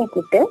නැති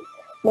කෙනෙකුට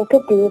මේක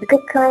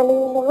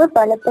දීර්ඝකාලීනව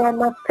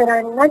බලපෑමක්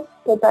කරන්නත්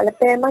ඒ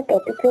බලපෑමක්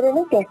ඇති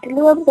කරන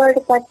ගැටලුවක්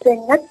බවට පත්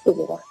වෙන්නත්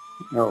පුළුවන්.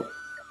 ඔව්.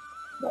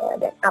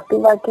 අපි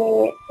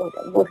වගේ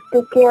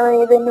වෘත්තිකයෝ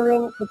ඒ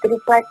වෙනුවෙන්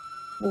ඉදිරිපත්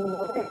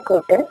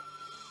කොට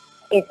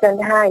ඒ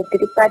සඳහා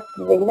ඉදිරිපත්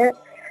වෙන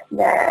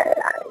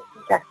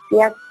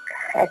ශක්තියක්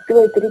ඇතුව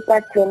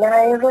ඉදිරිපත් වෙන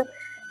අයව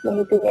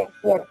මෙහිදී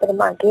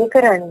අතරම අගය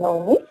කරන්න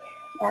ඕනේ.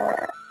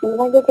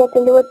 ඊළඟ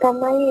ගැටලුව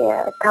තමයි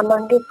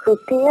තමන්ගේ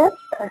කෘතිය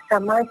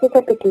සමාජයට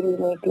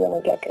පිටිරීමේ තියෙන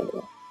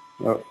ගැටලුව.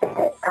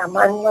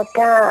 තමන්ට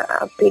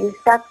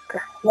පිරිසක්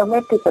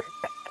නොමැති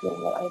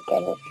කියනවා. ඒ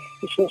කියන්නේ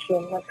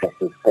විශේෂයෙන්ම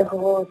ප්‍රසිද්ධ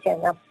හෝ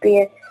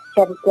ජනප්‍රිය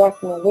චරිතයක්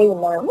නෙවෙයි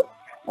නම්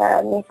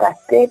මේ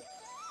පස්සේ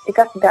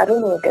ටිකක්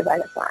දරුණුවට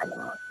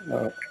බලපානවා.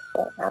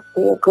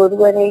 අපි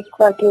ගුරුවරයෙක්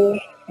වගේ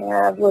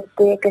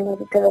වෘත්තියක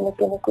නිරත වෙන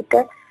කෙනෙකුට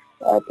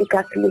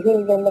ටිකක් ලිහිල්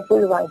වෙන්න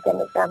පුළුවන්.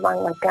 කියන්නේ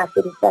තමන් අකා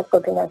පිරිසක්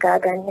ගොඩනගා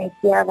ගන්න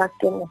හැකියාවක්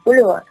වෙන්න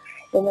පුළුවන්.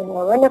 එම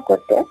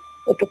නොවනකොට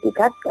ඒක ටිකක්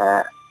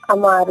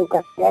අමාරු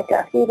තත්ත්වයකට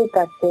අසීරු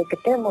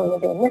තත්ත්වයකට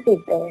මුහුණ දෙන්න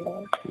සිද්ධ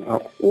වෙනවා.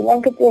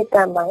 ඊළඟට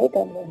තමයි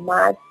දැන්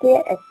මාධ්‍ය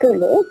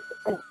ඇතුලේ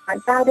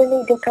අදාළ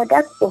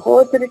ඉඩකඩක් බොහෝ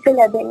දුරට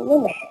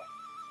ලැබෙන්නේ නැහැ.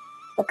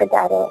 මොකද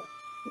අර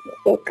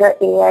ඒක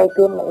ඒ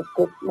අයිතිම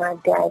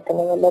මාධ්‍ය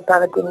ආයතනවල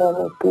පවතින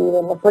නීති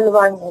වෙන්න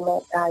පුළුවන්. එන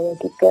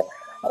ආයතික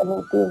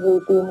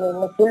නීති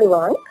වෙන්න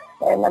පුළුවන්.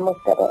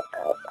 නමුත්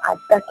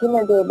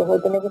අත්දකින්න දේ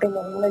බොහෝ දෙනෙකුට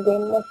මොනවද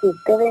දෙන්න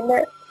සිද්ධ වෙන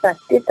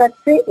සත්‍ය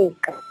තත්ත්වය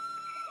ඒකයි.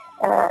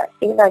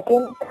 ඒ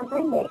වගේම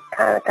තමයි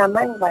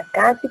තමන්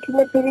වටා සිටින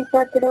පිරිස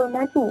අතර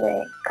උනත්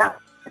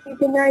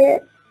සිටින අය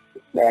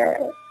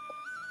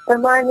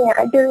ප්‍රමාණය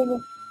අඩුයි.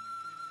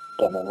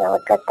 කියන්නේ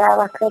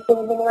නවකතාවක්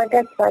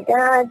රචනයකටත්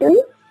වඩා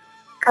අඩුයි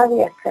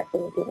කවියක්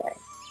රචනයකටයි.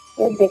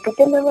 ඒ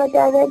දෙකටම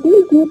වඩා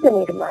වැඩි ගීත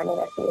නිර්මාණ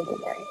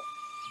රචනයකටයි.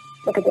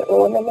 මොකද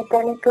ඕනම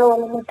තැනක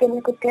ඕනම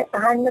කෙනෙකුට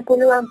අහන්න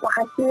පුළුවන්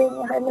පහසුවෙන්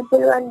අහන්න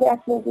පුළුවන්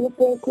දෙයක් නේ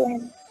ගීතය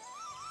කියන්නේ.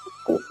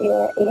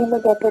 එහෙම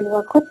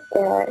ගැටලුවකුත්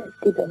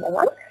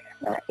තිබෙනවා.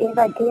 ඒ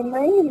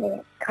වගේමයි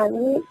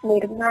කවි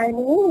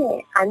නිර්මාණයේ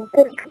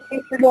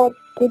අන්තර්ගතව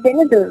තිබෙන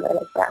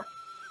දුර්වලතා.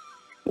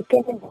 ඒ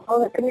කියන්නේ බොහෝ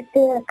විට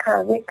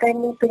කවි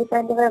කන්නේ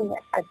පිළිබඳව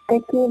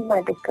අත්දැකීම්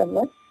අඩකම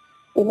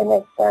එහෙම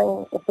නැත්නම්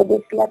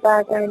උපදෙස් ලබා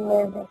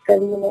ගන්න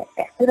කලින්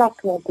ඇසුරක්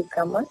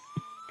නැතිකම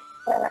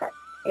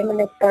එහෙම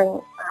නැත්නම්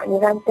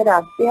නිරන්තර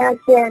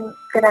අභ්‍යාසයන්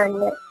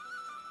කරන්න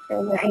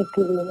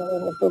හැකි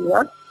වෙන්න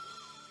පුළුවන්.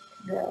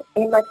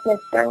 එහෙමත්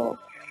නැත්නම්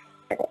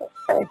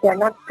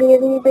ජනප්‍රිය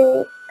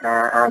වීමේ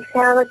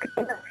ආශාවකට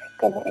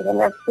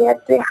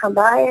ජනප්‍රියත්වයේ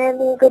හඹා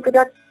යෑමේ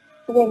ගොඩක්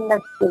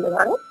වෙන්නත්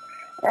පුළුවන්.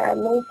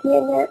 මේ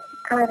කියන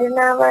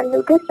කාරණාවල්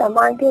උඩ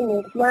සමාජයේ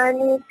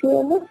නිර්මාණයේ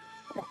තියෙන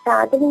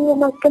සාධනීය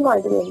මට්ටම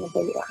අඩු වෙන්න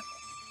පුළුවන්.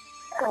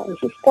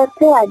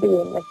 විශිෂ්ටත්වය අඩු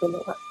වෙන්න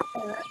පුළුවන්.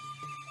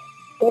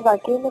 ඒ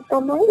වගේම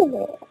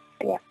තමයි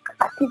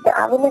අති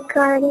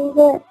ධාවනකාරීව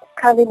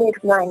කවි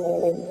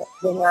නිර්මාණය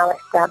වෙන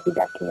අවස්ථා අපි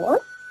දකිනවා.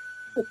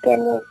 ඒ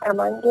කියන්නේ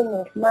තමන්ගේ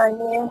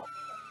නිර්මාණය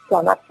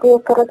ජනප්‍රිය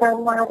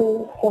කරගන්න හරි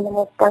එහෙම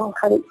නැත්නම්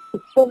හරි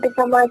ඉස්සෙල්ට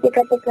සමාජගත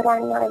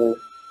කරන්න හරි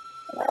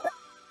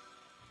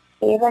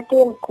ඒ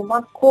වගේ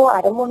කුමක් හෝ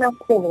අරමුණක්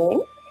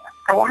වෙනුවෙන්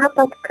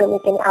අයහපත් ක්‍රම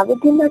කියන්නේ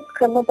අවිධිමත්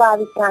ක්‍රම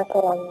භාවිතා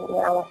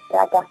කරන්න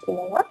අවස්ථා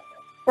දක්වනවා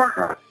සහ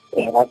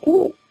ඒ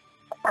වගේ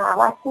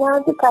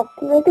අවස්ථාවේ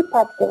කටයුතුපත්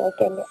වෙන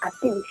කියන්නේ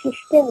අති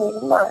විශිෂ්ට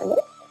නිර්මාණ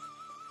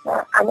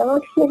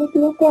අනවශ්‍ය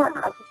විදිහට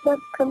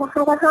අවිධිමත් ක්‍රම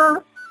හරහා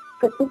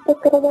ප්‍රසිද්ධ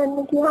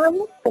කරගන්න ගියාම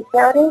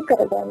ප්‍රචාරය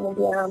කරගන්න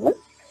ගියාම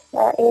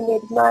ඒ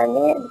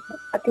නිර්මාණය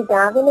අති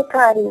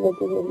දාවනකාරී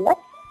වෙදිලා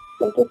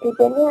ඒකේ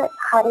තිබෙන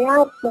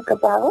හරයාත්මක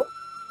බව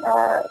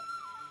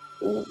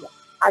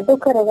අඩු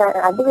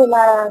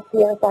වෙලා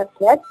කියන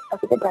සත්‍යයක්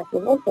අපිට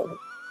දකින්න ඕනේ.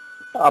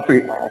 අපි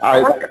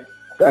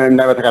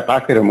නැවත කතා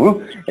කරමු.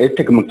 ඒත්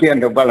එකම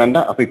කියන්න බලන්න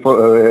අපි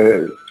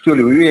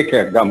සුළු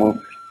විවේකයක් ගමු.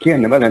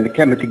 කියන්න බලන්න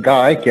කැමති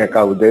ගායකයා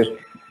කවුද?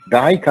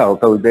 ගායිකාව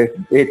කවුද?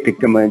 ඒත්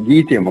එක්කම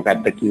ගීතය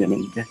මොකක්ද කියන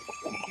එක.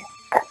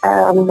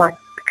 මත්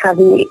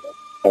කවි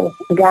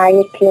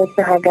ගායකයෝ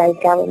සහ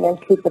ගායිකාවෝ නම්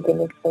කීප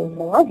දෙනෙක්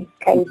ඉන්නවා.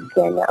 ඒකයි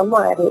කියන්නේ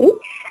අමාරුයි.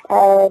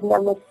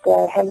 නමුත්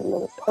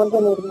හොඳ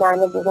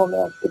නිර්මාණ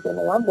බොහෝමයක්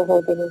තිබෙනවා.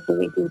 බොහෝ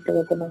දෙනෙකුගේ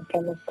ගීතවලට මම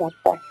කැමැත්තක්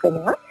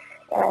දක්වනවා.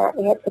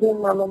 ඒත්‍රින්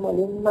මම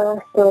මුලින්ම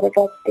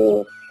තෝරගත්තේ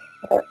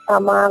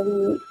සමාවි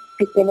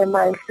පිපෙන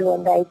මල්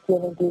සුවඳයි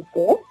කියන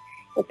ගීතය.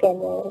 ඒ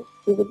කියන්නේ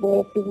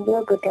ජීවිතයේ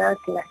සිංදුව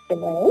ගොඩාක්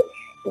ලස්සනයි.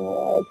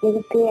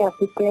 ජීවිතයේ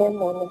අපිට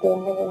මොන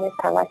දෙන්න වෙන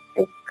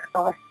තවත්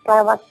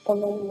අවස්ථාවක්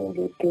තමයි මේ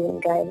ගීතයෙන්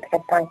ගායන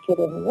කතා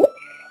කරන්නේ.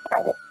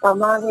 අර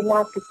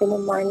සමාවෙලා පිපෙන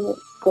මල්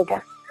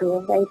ගොඩක්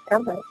සුවඳයි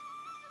තමයි.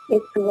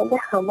 ඒ සුවඳ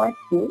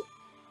හැමතිස්සෙම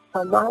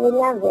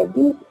සමාවෙලා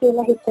වැඩි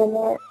කියලා හිතන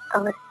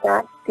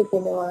අවස්ථා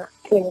තිබෙනවා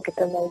කියන එක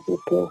තමයි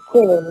ගීතයෙන්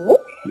කියන්නේ.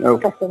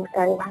 කසන්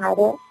කල්හාර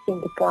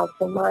ඉන්දිකා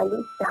කුමාරි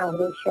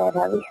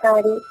සාවේශා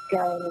විහාරි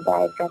ගායන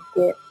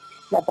දායකත්වය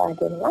ලබා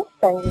දෙනවා.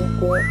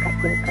 සංගීතයේ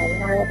කසන්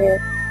කල්හාර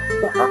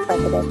සහ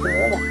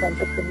පදවතේ වසන්ත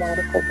කුමාර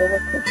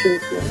කොබවක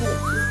ජීවිතය.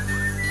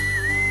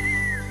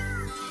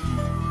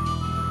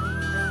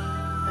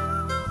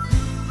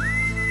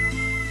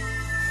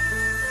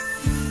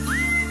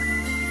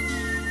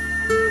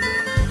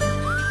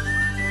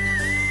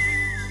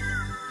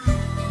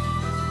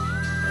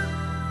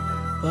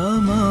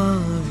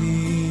 Amavi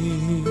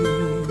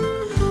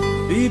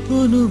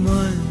Pipunu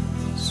mal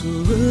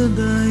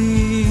suvadai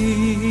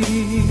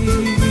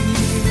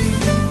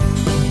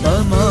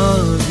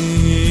Amavi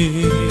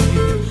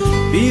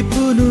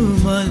Pipunu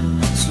mal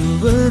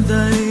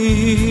suvadai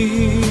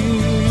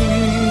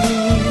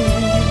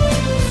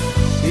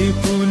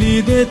Pipuni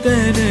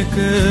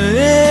detanaka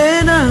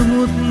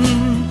enamut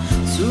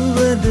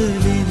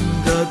suvadalin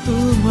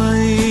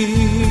gatumai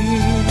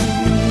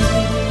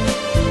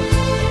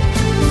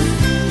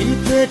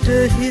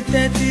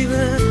හිතැතිව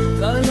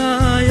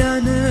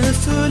කලායන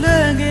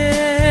සුළගේ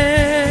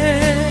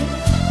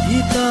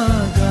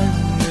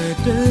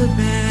හිතාගන්නට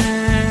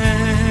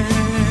බෑ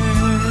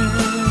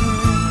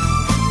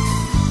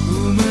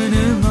උමන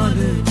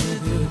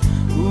මලටද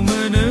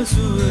උමන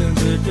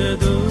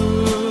සුවඳටදෝ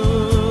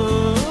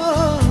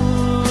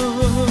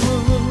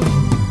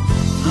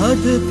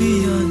හද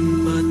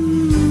පියන්පත්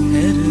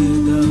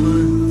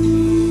හැරදවන්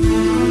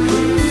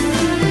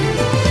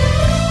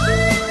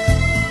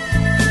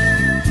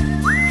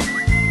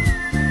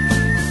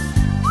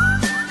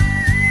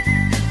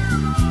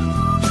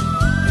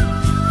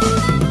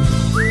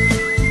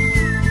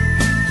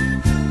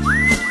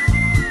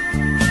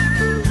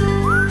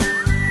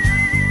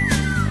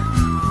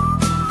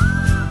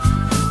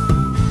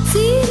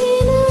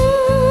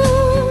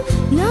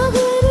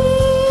Nagari,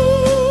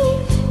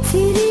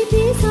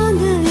 siriti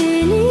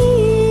sandali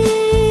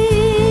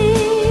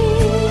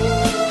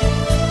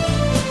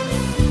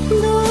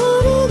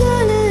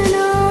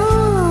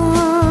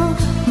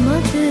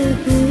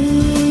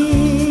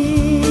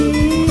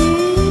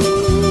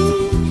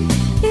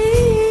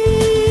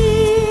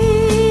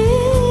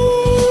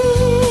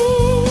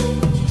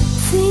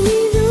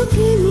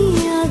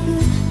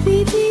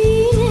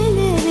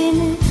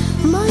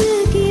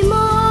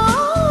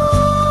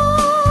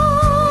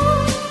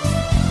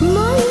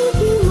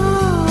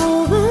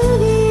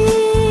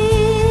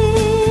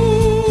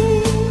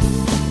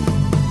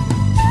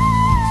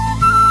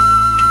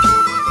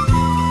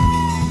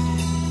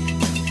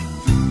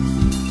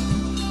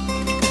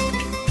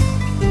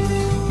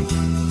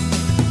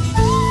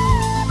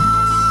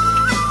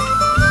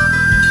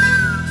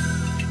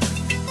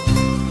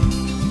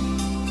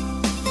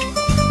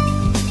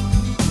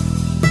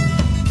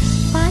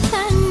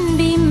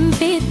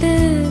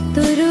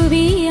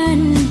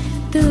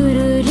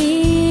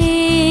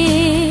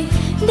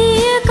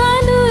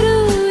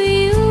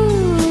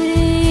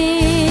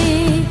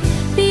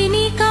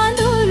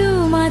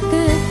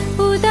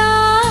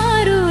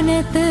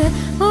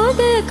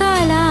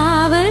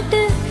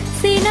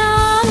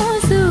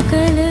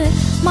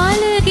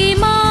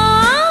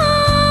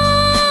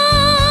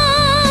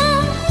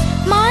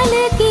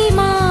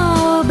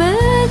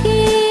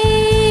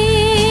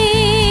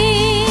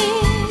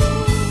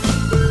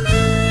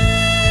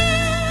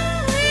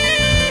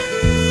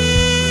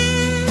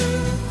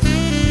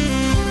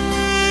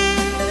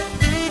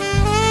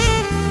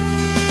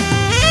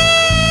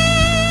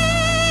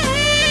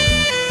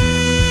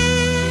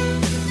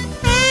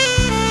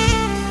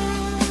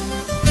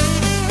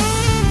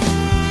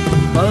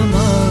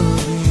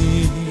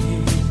පමාවේ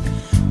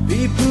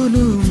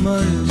විපුණු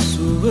මල්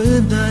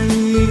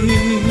සුවඳයි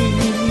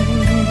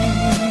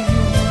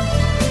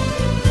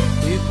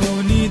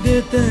විපුණි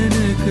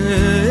දෙතැනක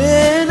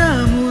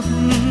නමුත්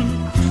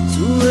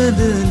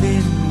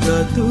සුවඳලින්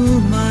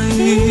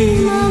ගතුමයි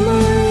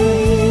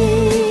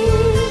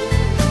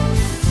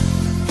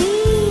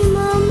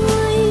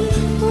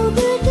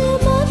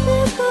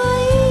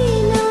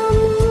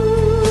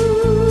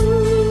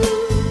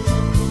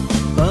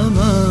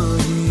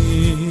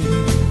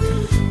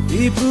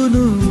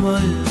විපුණු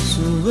මල්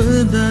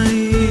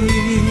සුවඳයි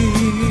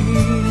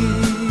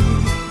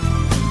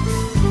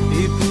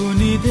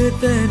විපුණි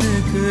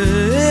දෙතැනක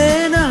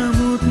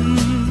නමුත්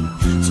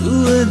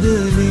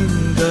සුවඳලින්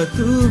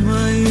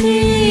ගතුමයි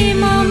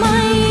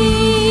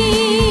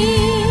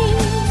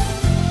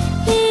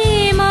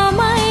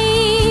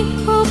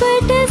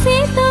ඔබට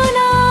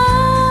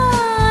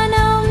සිතුනා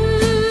නම්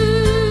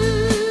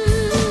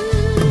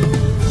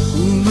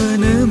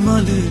කුමන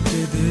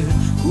මලටද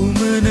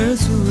කුමන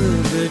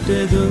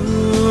සුවඳටද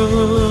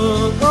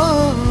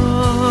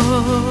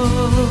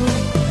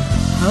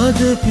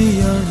හද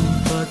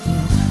පියන්පත්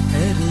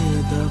හැර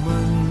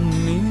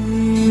දමන්නේ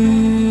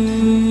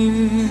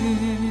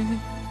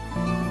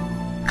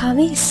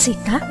කවි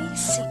සිතක්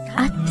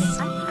අත්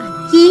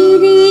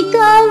කිරි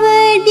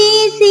කවඩි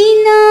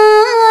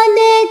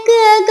සිනාදක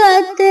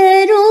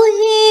ගතරු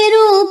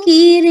හිරු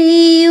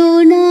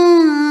කිරියුණා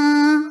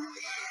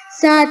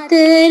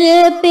සතර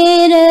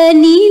පෙර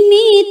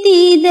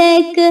නිමිති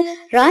දැක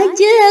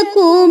රජ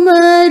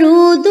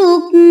කුමරු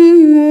දුක්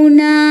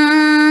වුණා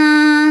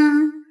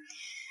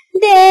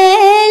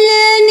දැල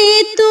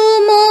නිතු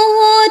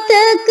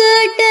මොහොතකට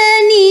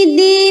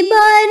නිදි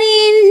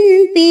බරින්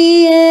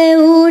පිය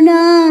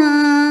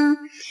වුණා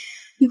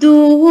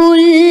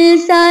දුහුල්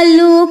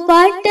සලු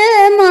පට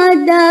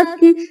මදක්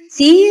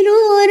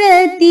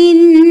සිරුරතින්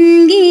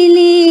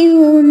ගිලි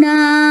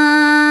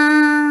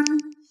වුණා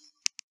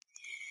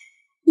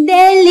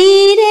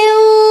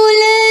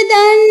දැලිරෙවුල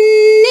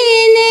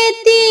දන්නේ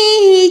නැති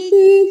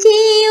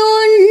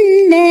හිච්චියුන්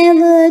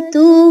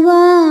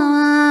නැවතුවා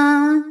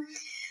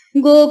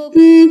ගොප්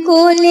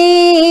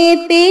කොලේ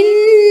පෙන්න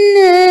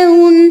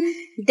උන්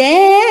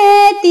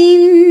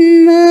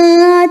දෑතින්ම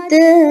අත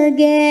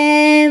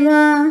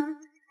ගෑවා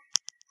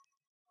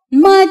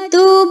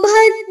මතු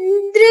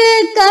භද්‍ර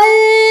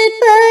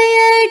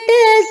කල්පයට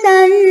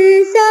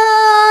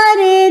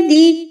සංසාරෙ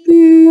දික්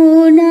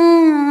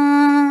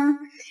වුණා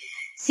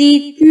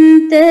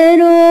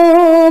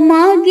සිත්තරෝ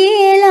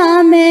මගේ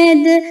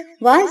ළමෙද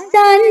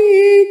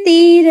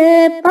වසන්තිර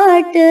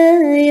පට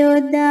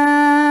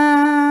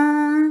යොදා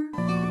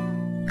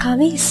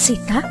කවි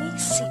සිතක්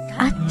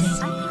අත්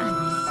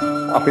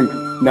අපි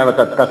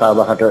නැවතත්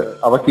කතාබහට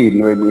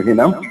අවතීර්ණ වෙමු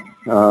එහෙනම්.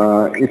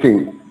 ඉතින්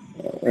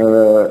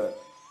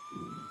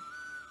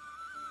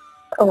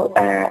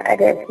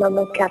අර මම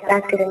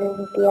කතා කරන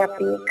හිටිය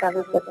අපි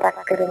කවි පොතක්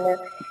කරන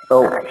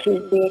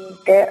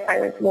ශිල්පියෙක්ට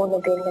අලුත්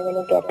මොන දෙන්න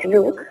වෙන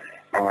ගැටලු.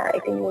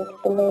 ඉතින්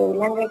මේ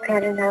ඊළඟ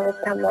කාරණාව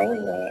තමයි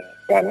මේ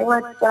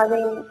දැනුවත්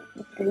බවෙන්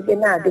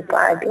තිබෙන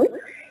අඩුපාඩු.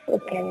 ඒ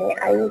කියන්නේ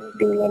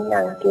ISBN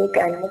අංකය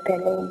ගන්න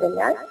තැන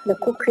ඉඳලා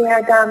ලොකු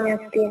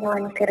ක්‍රියාදාමයක්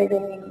තියෙනවා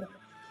කරගෙන ඉන්න.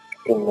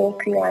 ඉතින් මේ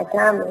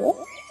ක්‍රියාදාමය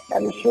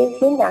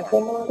විශේෂයෙන්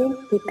අගනුවරින්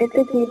පිටත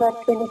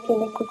ජීවත් වෙන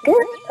කෙනෙකුට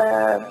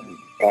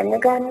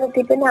දැනගන්න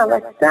තිබෙන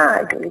අවස්ථා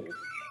අඩුයි.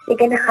 ඒ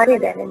කියන්නේ හරි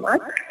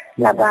දැනුමක්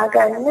ලබා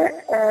ගන්න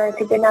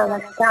තිබෙන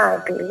අවස්ථා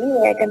අඩුයි.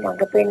 එයාට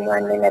මඟ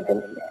පෙන්වන්න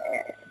ලැබෙන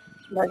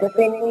මඟ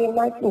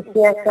පෙන්වීමක්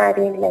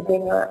ඉතිහාසයෙන්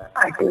ලැබෙන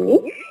අඩුයි.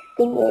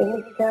 ඉතින් ඒ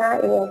නිසා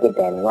එයාගේ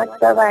දැනුවත්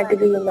බව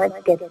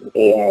අඩුවීමත්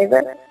ඒ අයව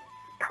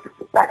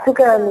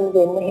පසුගාමී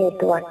වෙන්න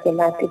හේතුවක්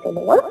වෙලා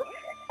තිබෙනවා.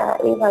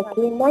 ඒ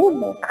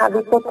වගේමයි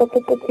කවි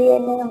පොතකට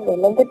තියෙන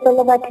වෙළඳපොළ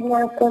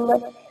වටිනාකම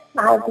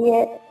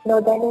ආදිය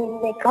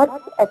නොදැනීම එකත්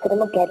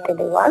අතරම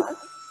ගැටලුවක්.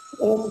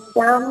 ඒ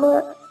නිසාම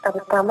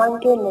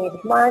තමන්ගේ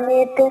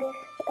නිර්මාණයට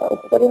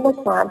උපරිම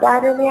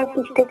සාධාරණයක්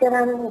ඉෂ්ට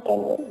කරන්න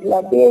කියන්නේ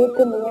ලැබිය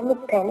යුතු නියම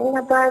තැන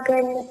ලබා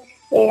ගන්න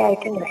ඒ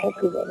අයට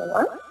නොහැකි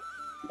වෙනවා.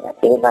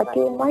 ඒ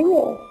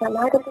වගේමයි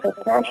සමහර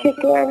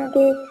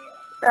ප්‍රකාශකයන්ගේ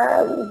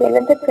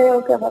වෙළඳ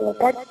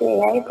ප්‍රයෝගවලටත්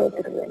ඒ අය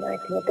ගොදුරු වෙනවා.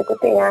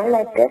 එතකොට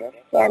එයාලට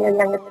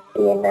ළඟ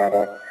තියෙන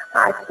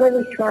ආත්ම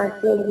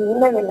විශ්වාසය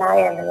හිම වෙලා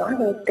යනවා.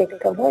 ඒත්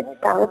එක්කම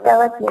තව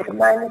තවත්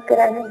නිර්මාණ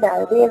කරන්න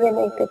ධෛර්ය වෙන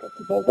එක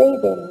නෙවෙයි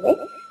වෙන්නේ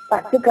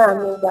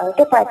පසුගාමී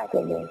බවට පත්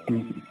වෙනවා.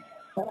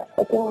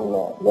 ඉතින්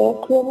මේ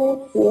කියන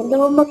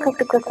සියලුම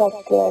කටුක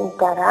තත්ත්වයන්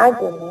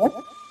දරාගෙන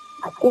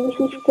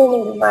අතිවිශිෂ්ට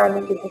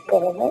නිර්මාණ දිහු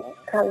කරන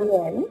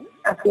කවියන්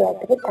අපි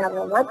අතර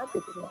තවමත්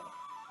සිටිනවා.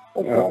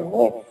 ඒ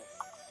කියන්නේ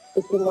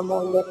ඉතින්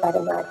මොන්නේ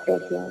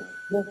පරමාර්ථයෙන්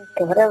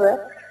තොරව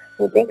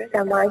උදෙක්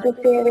සමාජ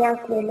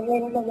සේවයක්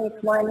වෙනුවෙන්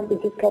නිර්මාණ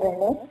දිහු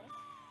කරන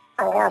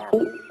අය අපි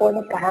ඕන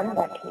තරම්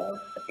දකිනවා.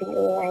 ඉතින්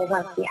ඒ අයව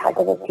අපි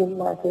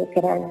හදවතින්ම අගය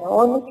කරන්න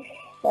ඕනේ.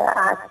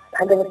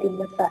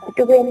 හදවතින්ම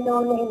සතුටු වෙන්න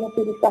ඕනේ. එහෙම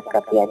පිරිසක්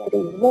අපි අතර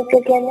ඉන්න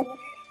එක ගැන.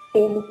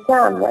 ඒ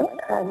නිසාම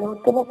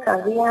නූතන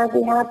කවියා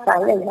දිහා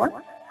බලලා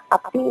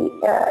අපි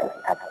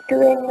සතුටු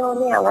වෙන්න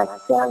ඕනේ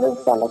අවස්ථාවෙන්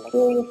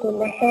සැලකිය යුතු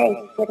නැහැ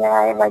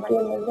ඉස්සරහා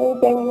වගේ නෙමෙයි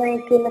දැන්වයි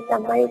කියලා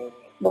තමයි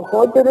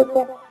බොහෝ දුරට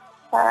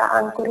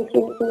අංකුර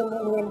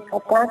ශිල්පීන්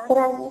කතා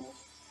කරන්නේ.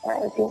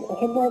 ඉතින්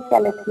එහෙම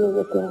සැලකිය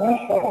යුතු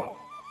නැහැ.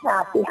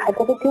 අපි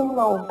හදවතින්ම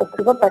උන්ට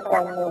සුබ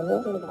පතන්න ඕනේ.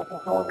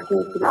 මොකද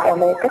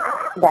ජීවිතයට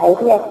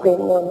ධෛර්යයක්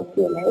දෙන්න ඕනේ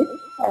කියලායි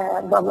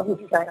මම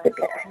විශ්වාස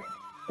කරන්නේ.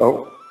 ඔව්.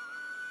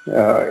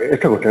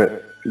 එතකොට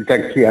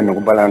දැන්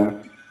කියන්නකො බලන්න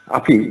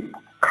අපි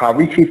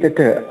කවිසිතට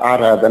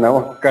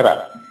ආරාධනාවක් කරා.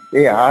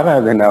 ඒ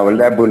ආරාධනාව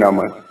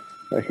ලැබුණම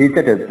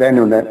හිතට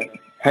දැනුණ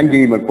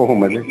හැඟීම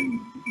කොහොමද?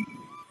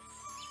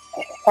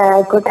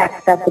 ගොඩක්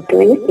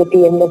සතුටුයි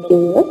පිටියෙන්ම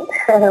කිව්වොත්.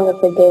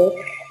 මොකද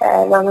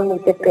මම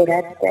මෙතෙක්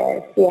පෙරත්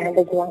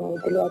සියහඬ ගුවන්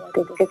විදුලියත්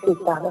එක්ක කිසි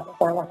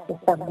අවස්ථාවක්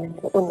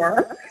සම්බන්ධ වුණා.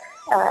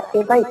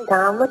 ඒවා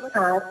ඉතාම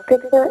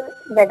සාර්ථක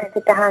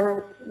වැඩසටහන්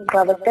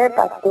බවට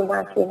පත්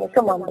වුණා කියන එක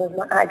මම බොහොම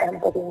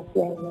ආඩම්බරෙන්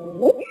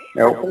කියන්නේ.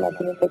 අපි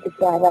ලැබෙන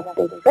ප්‍රතිචාරات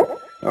එක්ක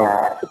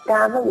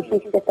ඉතාම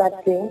විශිෂ්ට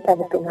තත්ත්වයෙන්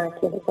පැවතුණා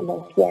කියන එක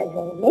මම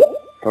කියන්නේ.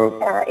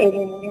 ඒ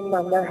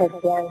වෙනුවෙන් මම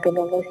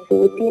හදියාංගනම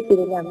ස්තුතිය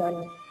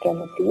පිළිගන්න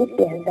කැමතියි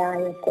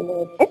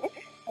සියහඬායතනයට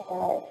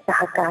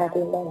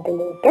සහකාරී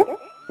මණ්ඩලයට.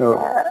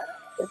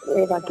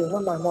 ඒ වගේම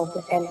මම ඔබ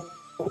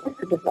සැලසුම්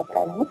සුබ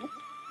පතන්න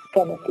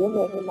කැමතියි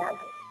මේ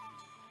වෙලාවේ.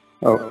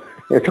 ඔව්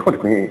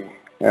එතකොට මේ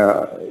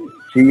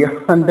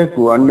සියහඬ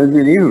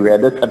ගුවන්විදුලි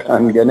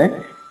වැඩසටහන් ගැන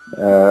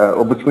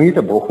ඔබතුමීට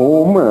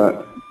බොහෝම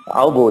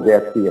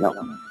අවබෝධයක්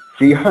තියෙනවා.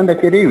 සියහඬ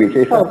කෙරෙහි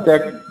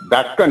විශේෂත්වයක්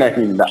දක්වන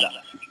හින්දා.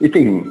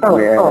 ඉතින්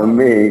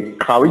මේ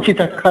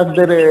කවිචිතක්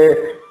හදර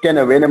ගැන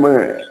වෙනම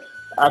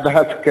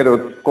අදහස්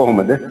කරොත්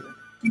කොහොමද?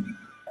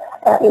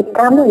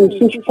 ඒකම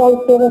විශිෂ්ටයි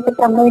කියන එක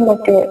තමයි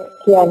මට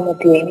කියන්න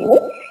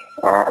තියෙන්නේ.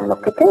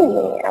 මොකද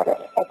මේ අර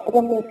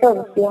ඇත්තටම මේක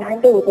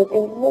සියහඬ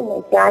උදෙන්නේ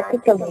මේ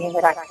ජාතික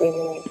මෙහෙවරක්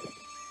වෙන්නේ.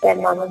 දැන්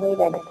මම මේ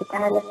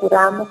වැඩසටහන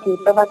පුරාම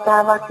කීප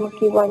වතාවක්ම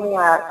කිව්වනේ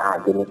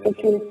ආධුනික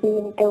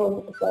ශිල්පීන්ට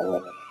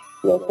උන්නේ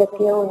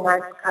ලේඛකයෝ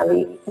උනත්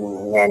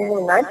කවියන්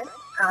උනත්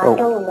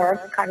ආට උනත්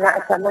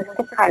සමස්ත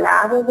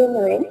කලාව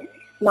වෙනුවෙන්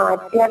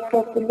මාධ්‍යයක්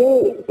ඇතුලේ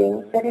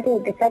දෙන්තරට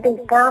ඉඩකඩ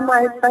ඉතාම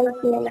අල්පයි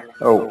කියලා.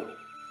 ඔව්.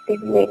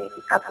 ඉතින්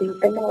අපි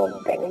හිතමු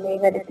දැන් මේ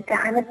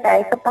වැඩසටහන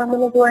පැයක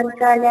පමණ ගුවන්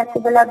කාලයක්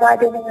ඔබ ලබා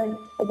දෙනවා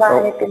ඔබ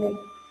ආයතනයේ.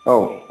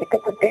 ඔව්.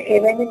 එතකොට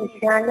එවැනි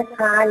විශාල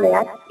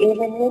කාලයක් ඒ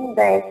වෙනුවෙන්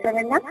වැය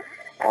කරන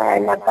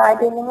ලබා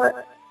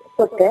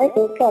දෙනකොට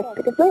ඒක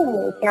ඇත්තටම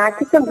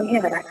ජාතික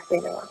මෙහෙවරක්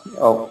වෙනවා.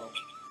 ඔව්.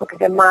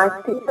 මොකද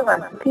මානසික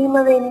වගකීම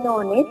වෙන්න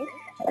ඕනේ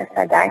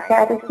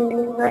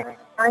සදාචාරශීලීව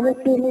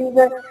අනුශීලීව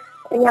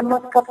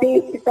යමක් අපේ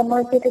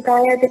සමාජයට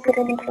දායාද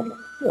කරන එක.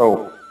 ඔව්.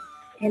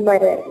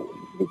 එමර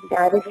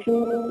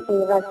විචාරශීලී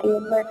ඒ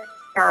වගේම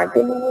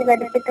සාධනීය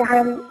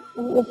වැඩසටහන්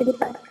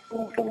ඉදිරිපත්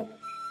කරන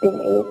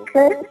ඒක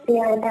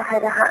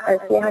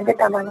සියහඬ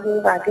තමන්ගේ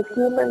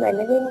වගකීම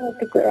මැනවින්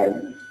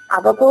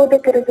අවබෝධ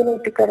කරගෙන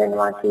ඉටු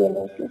කරනවා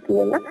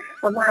කියලා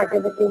මම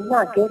හදවතින්ම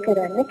අගය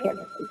කරන්න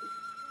කැමතියි.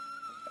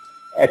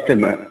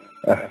 ඇත්තම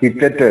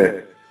හිතට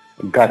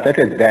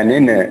ගතට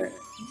දැනෙන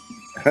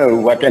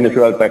වචන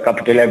සුවල්පයක්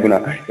අපිට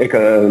ලැබුණා. ඒක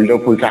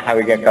ලොකු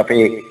සහායයක්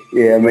අපේ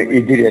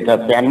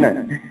ඉදිරියටත් යන්න.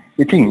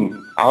 ඉතින්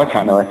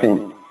අවසාන වශයෙන්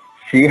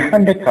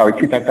සියහඬ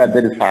කවිචිතක්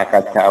අතර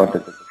සාකච්ඡාවට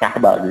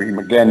සහභාගී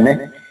වීම කියන්නේ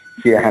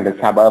සියහඬ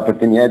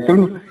සභාපතිනිය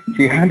ඇතුළු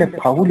සියහඬ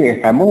පවුලේ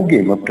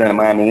හැමෝගේම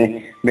ප්‍රමාණය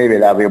මේ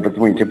වෙලාවේ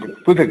ඔබතුමීට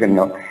පුද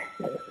කරනවා.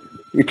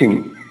 ඉතින්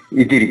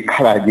ඉදිරි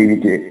කලා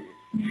ජීවිතයේ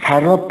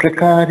සර්ව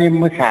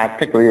ප්‍රකාරයෙන්ම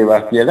සාර්ථක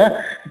වේවා කියලා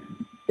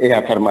ඒ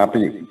අතරම අපි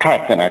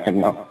ප්‍රාර්ථනා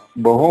කරනවා.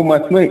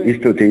 බොහෝමත්ම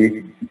ස්තුතියි.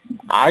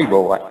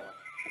 ආයුබෝවන්.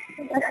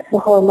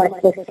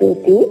 බොහෝමත්ම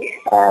ස්තුතියි.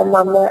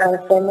 මම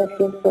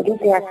අවසන්වසින් පොඩි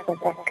දෙයක්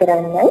මතක්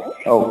කරන්නයි.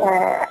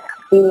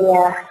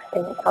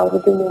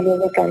 අවුරුදු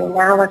මිලියන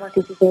ගණනාවක්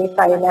තිස්සේ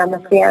පරිණාම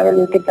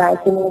ක්‍රියාවලියට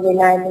භාජනය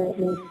වෙලා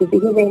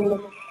සිදුවි වෙන්නේ.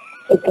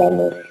 ඒ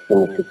කියන්නේ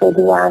මිනිස්සු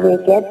පොදු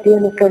ආවේගයක්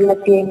දිනු කරලා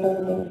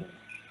තියෙනවා.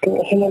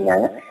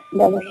 එහෙනම්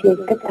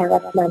මිනිස්සුන්ට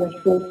තවත්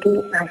මිනිස්සුන්ගේ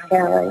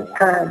ආශාවන්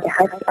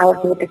අදහස්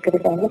අවබෝධ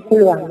කරගන්න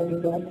පුළුවන්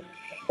වෙනවා.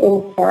 ඒ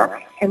නිසා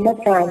හැම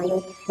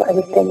කාලෙම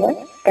විතර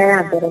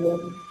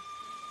තරබරගෙන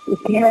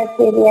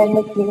ඉතිහාසයේ යන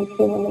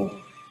මිනිස්සුන්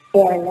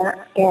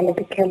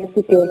එයාලට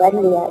කැමති දේවල්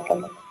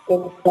ලියාගන්න. ඒ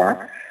නිසා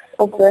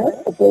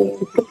ඔබේ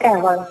හිතට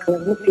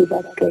අවංකව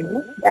ජීවත් වෙන්න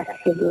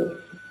දැක්කේ.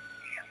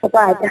 ඔබ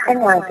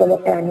අදහන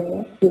ආගමට අනුව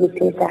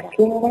ජීවිතේ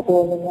දකින්න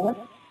ඕන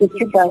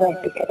කිසි බව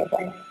ඇති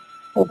කරගන්න.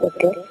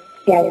 ඔබට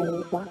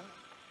යැලෙනවා.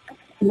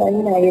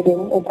 මම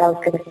අයදින් උදව්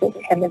කරපු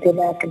හැම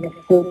දෙනාටම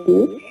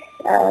ස්තුතියි.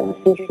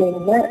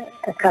 විශේෂයෙන්ම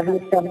කවි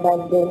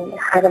සම්බන්ධයෙන්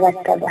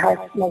හරවත්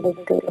අදහස්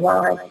මගට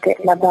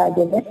ලබා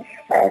දෙන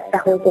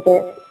සහෝදර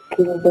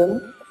කිරුදුන්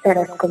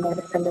සරත් කුමාර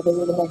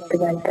සමරවීර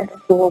මහත්මයාට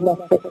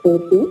බොහොමත්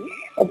ස්තුතියි.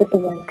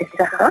 ඔබතුමන්ට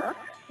සහ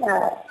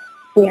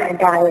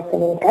සියහඬ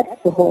ආයතනයට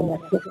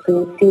බොහොමත්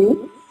ස්තුතියි.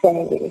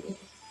 සෑහෙන.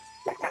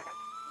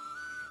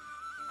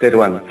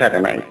 තෙරුවන්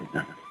සරණයි.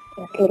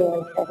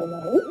 තෙරුවන්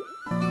සරණයි.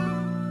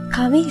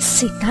 කවි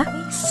සිතක්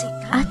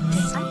අත්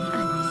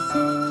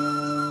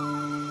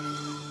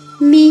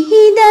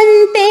මිහිරි මිහිදන්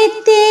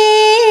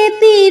පෙත්තේ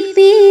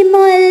පිපි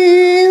මල්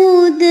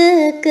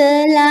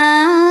උදකලාවේ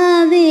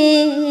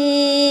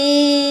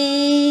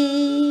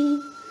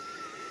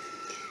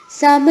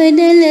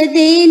සමනල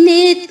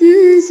දෙනෙත්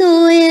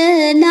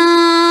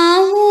සොයනා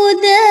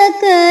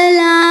උදකලාවේ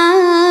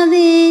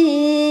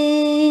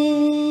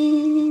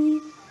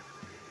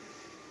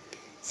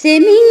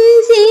සෙමින්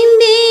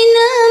සිඹින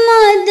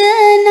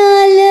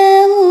මදනල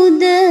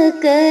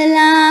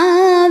උදකලාවේ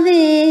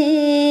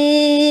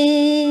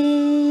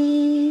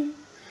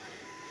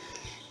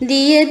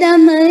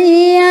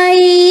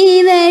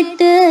දියදමයයි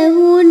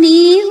වැටහුණි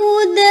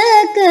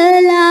උදකලාවේ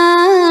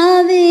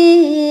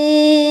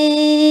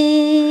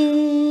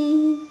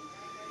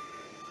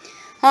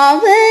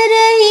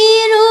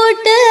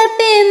අවරහිරුට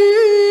පෙම්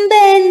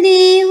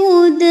බැඳි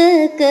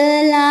උදකලාවේ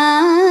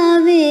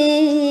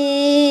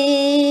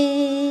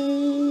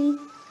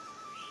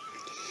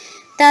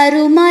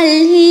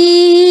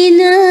තරුමල්හින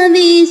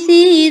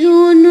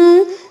විසිරුණු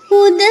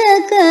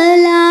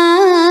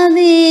උදකලාවේ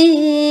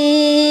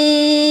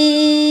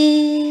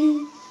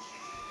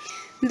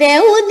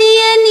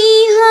වැවුදිය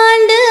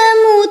නිහඬ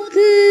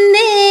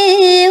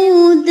මුත්නේ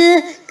උදකලාවේ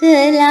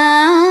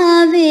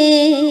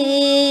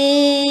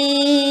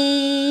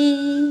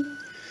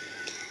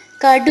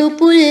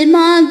කඩුපුල්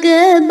මග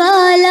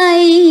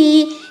බලයි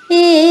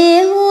ඒ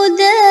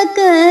උදකලාවේ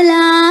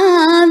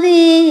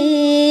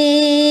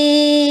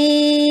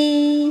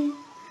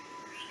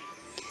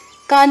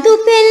කඳු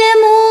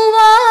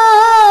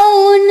පෙළමුවා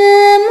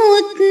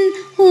උනමුත්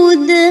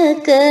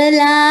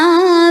උදකලාවේ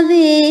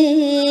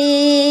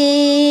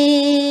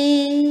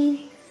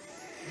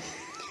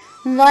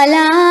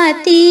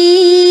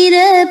වලාතීර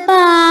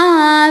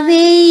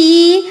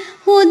පාවෙයි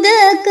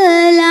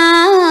උදකලාවේ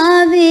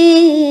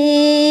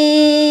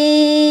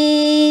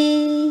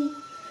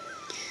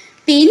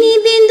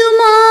පිනිබිඳු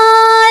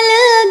මාල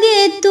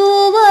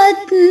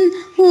ගෙතුවත්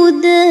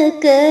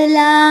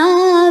උදකලාවේ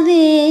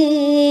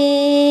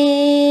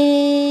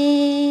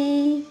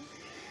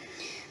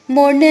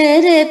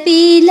මොනර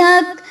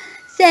පිලක්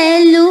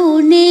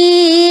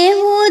සැලුනේ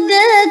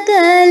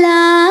උදකලාවේ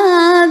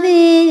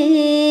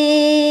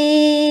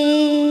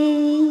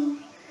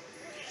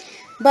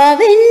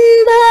භවෙන්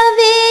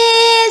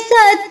භවේ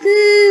සත්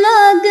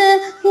මග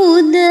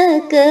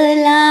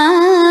උදකලාවේ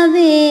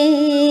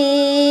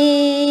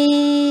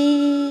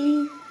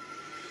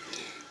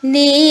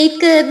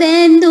නේක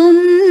බැඳුම්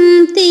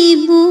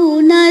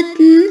තිබුණත්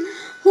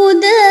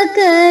උදකලාවේ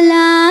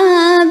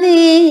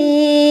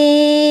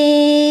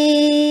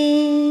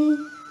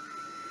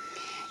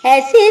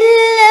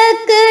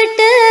ඇසිල්ලකට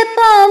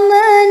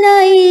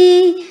පමණයි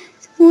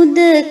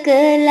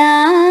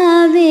උදකලාවේ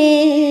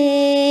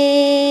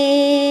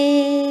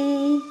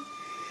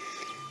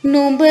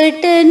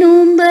නුඹට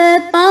නුඹ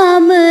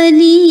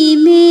පමණි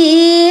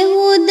මේ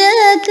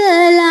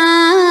උදකලාවේ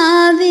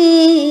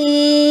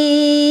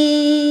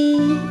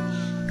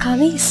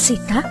කවි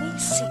සිතක්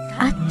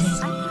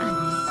අද්දර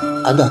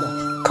අද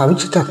කවි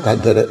සිතක්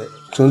අද්දර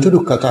සුන්දර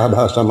කතා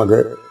බහ සමග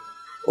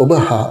ඔබ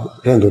හා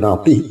රැඳුණ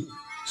අපි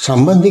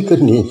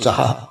සම්බන්ධීකරණය සහ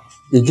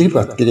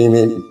ඉදිරිපත්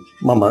කිරීමෙන්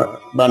මම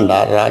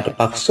බණ්ඩාර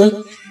රාජපක්ෂ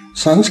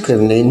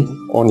සංස්කරණයෙන්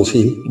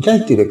ඕනසි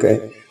ජයතිලක.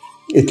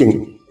 ඉතින්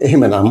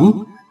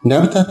එහෙමනම්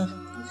නැවතත්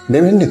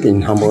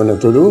දෙවන්නකින් හමුවන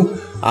තුරු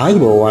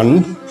ආයුබෝවන්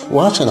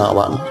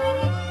වාසනාවන්.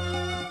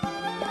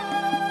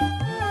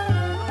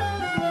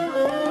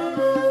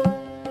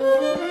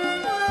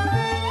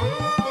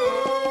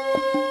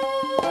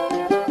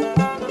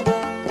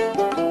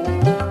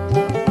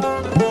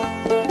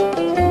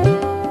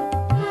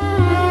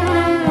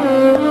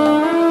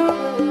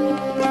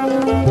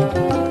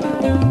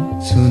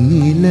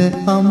 සුනිල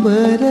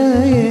අඹරයේ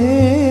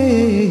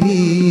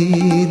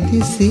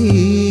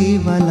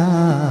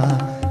දිසිවලා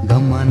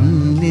ගමන්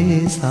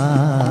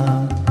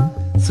ලේසා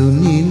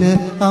සුනිල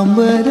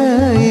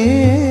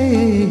අඹරයේ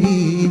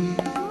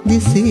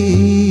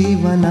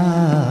දිසිවලා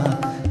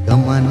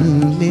ගමන්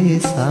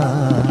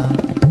ලේසා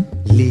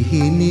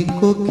ලිහිණි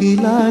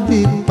කොකිලා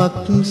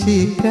දිපක්ෂි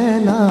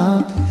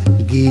කලා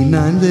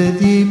ගිනඳ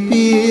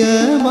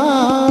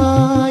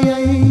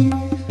දීපියවායයි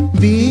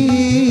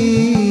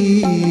වීතොසා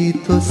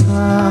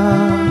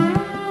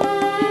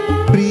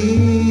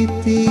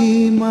प्रीति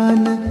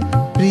मन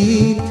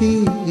प्रीति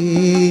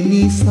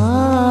निसा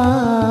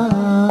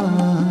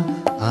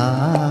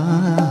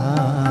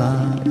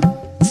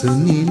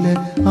सुनील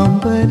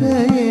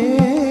अंबरये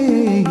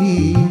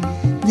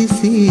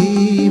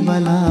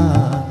दिसीवला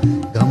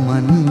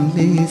गमन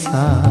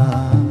लेसा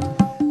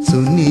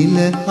सुनील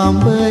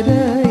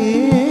अंबरये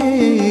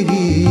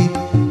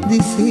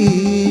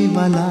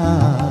दिसीवला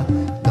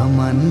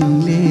गमन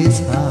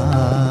लेसा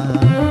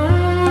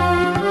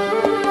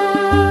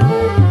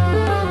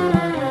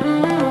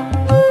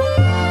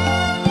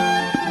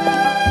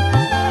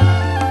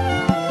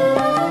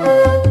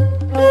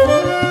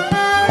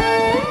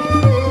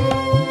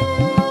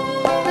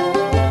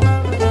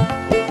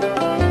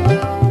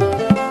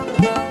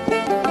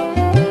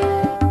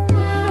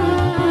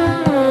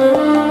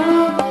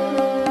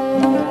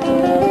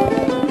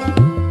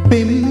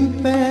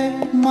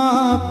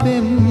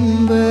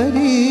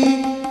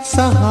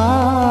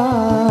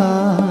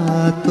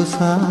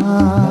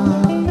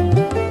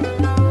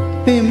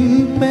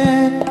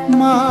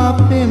මා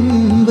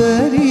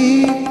පෙම්බරි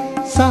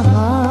සහ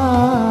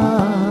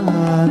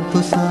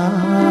තුසා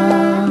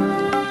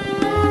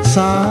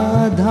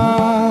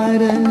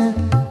සාධාරණ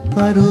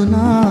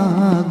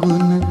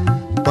කරුණාගුණ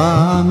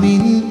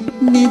පාමින්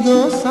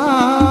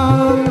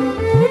නිදොසා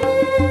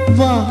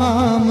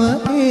වහම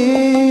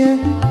එය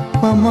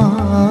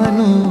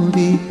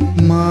පමානුවි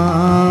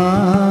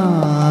මාවේතා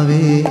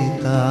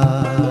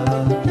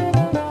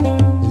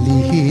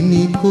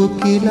ලිහිනි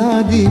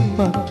කොකිලාදි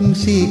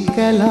පක්ෂි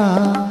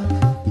කලා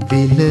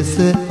විලස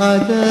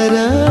අදර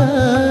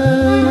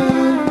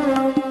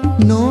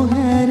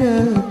නොහැර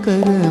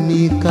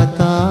කරමි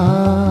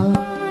කතා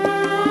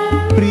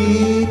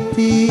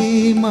ප්‍රීති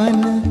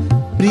මන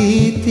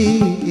ප්‍රීති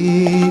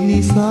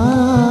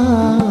නිසා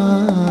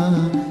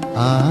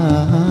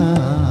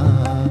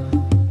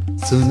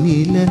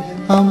සුනිල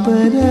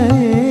අඹරෙහි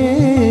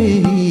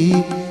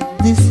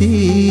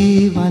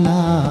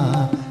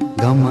දිසිවලා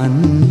ගමන්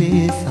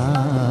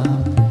ලේසා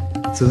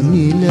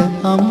සුනිල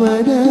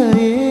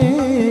අඹරෙහි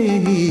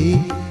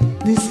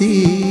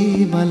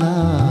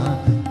දිසිවලා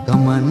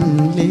ගමන්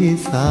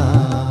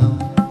ලේසා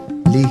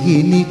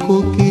ලිහිනි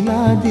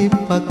කොකිලාදි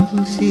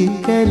පක්ෂි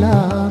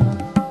කලා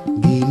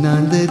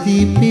ගිනඳ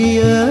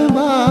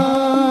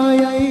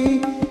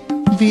දීපියවායයි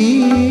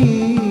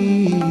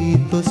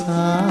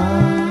වීතොසා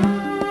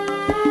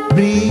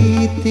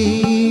ප්‍රීති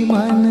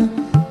මන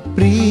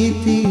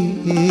ප්‍රීති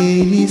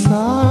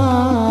නිසා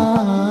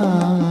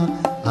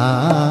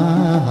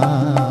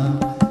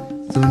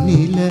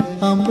සුනිල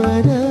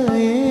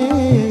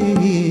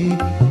අඹරෙහි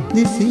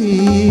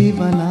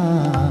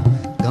දිසිවලා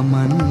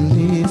ගමන්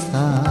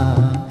ලේසා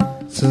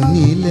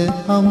සුනිල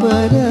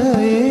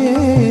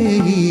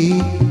අඹරෙහි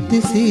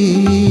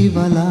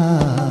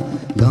දිසිවලා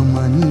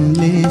ගමන්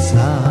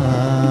ලේසා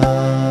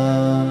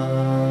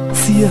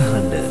සිය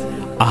හඬ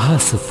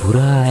අහස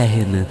පුරා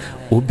ඇහෙන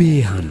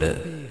ඔබේ හඬ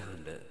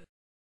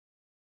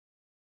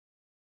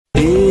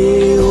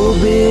ඒ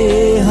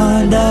ඔබේ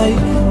හඬයි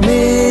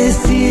මේ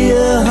සිය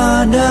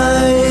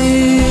හඬයි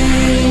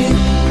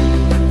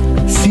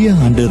සිය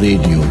හඬ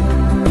රේඩියෝ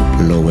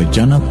ලොව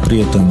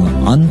ජනප්‍රියතම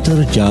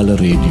අන්තර්ජාල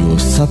රේඩියෝ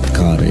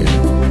සත්කාරය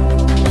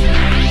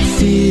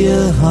සිය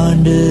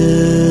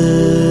හඬ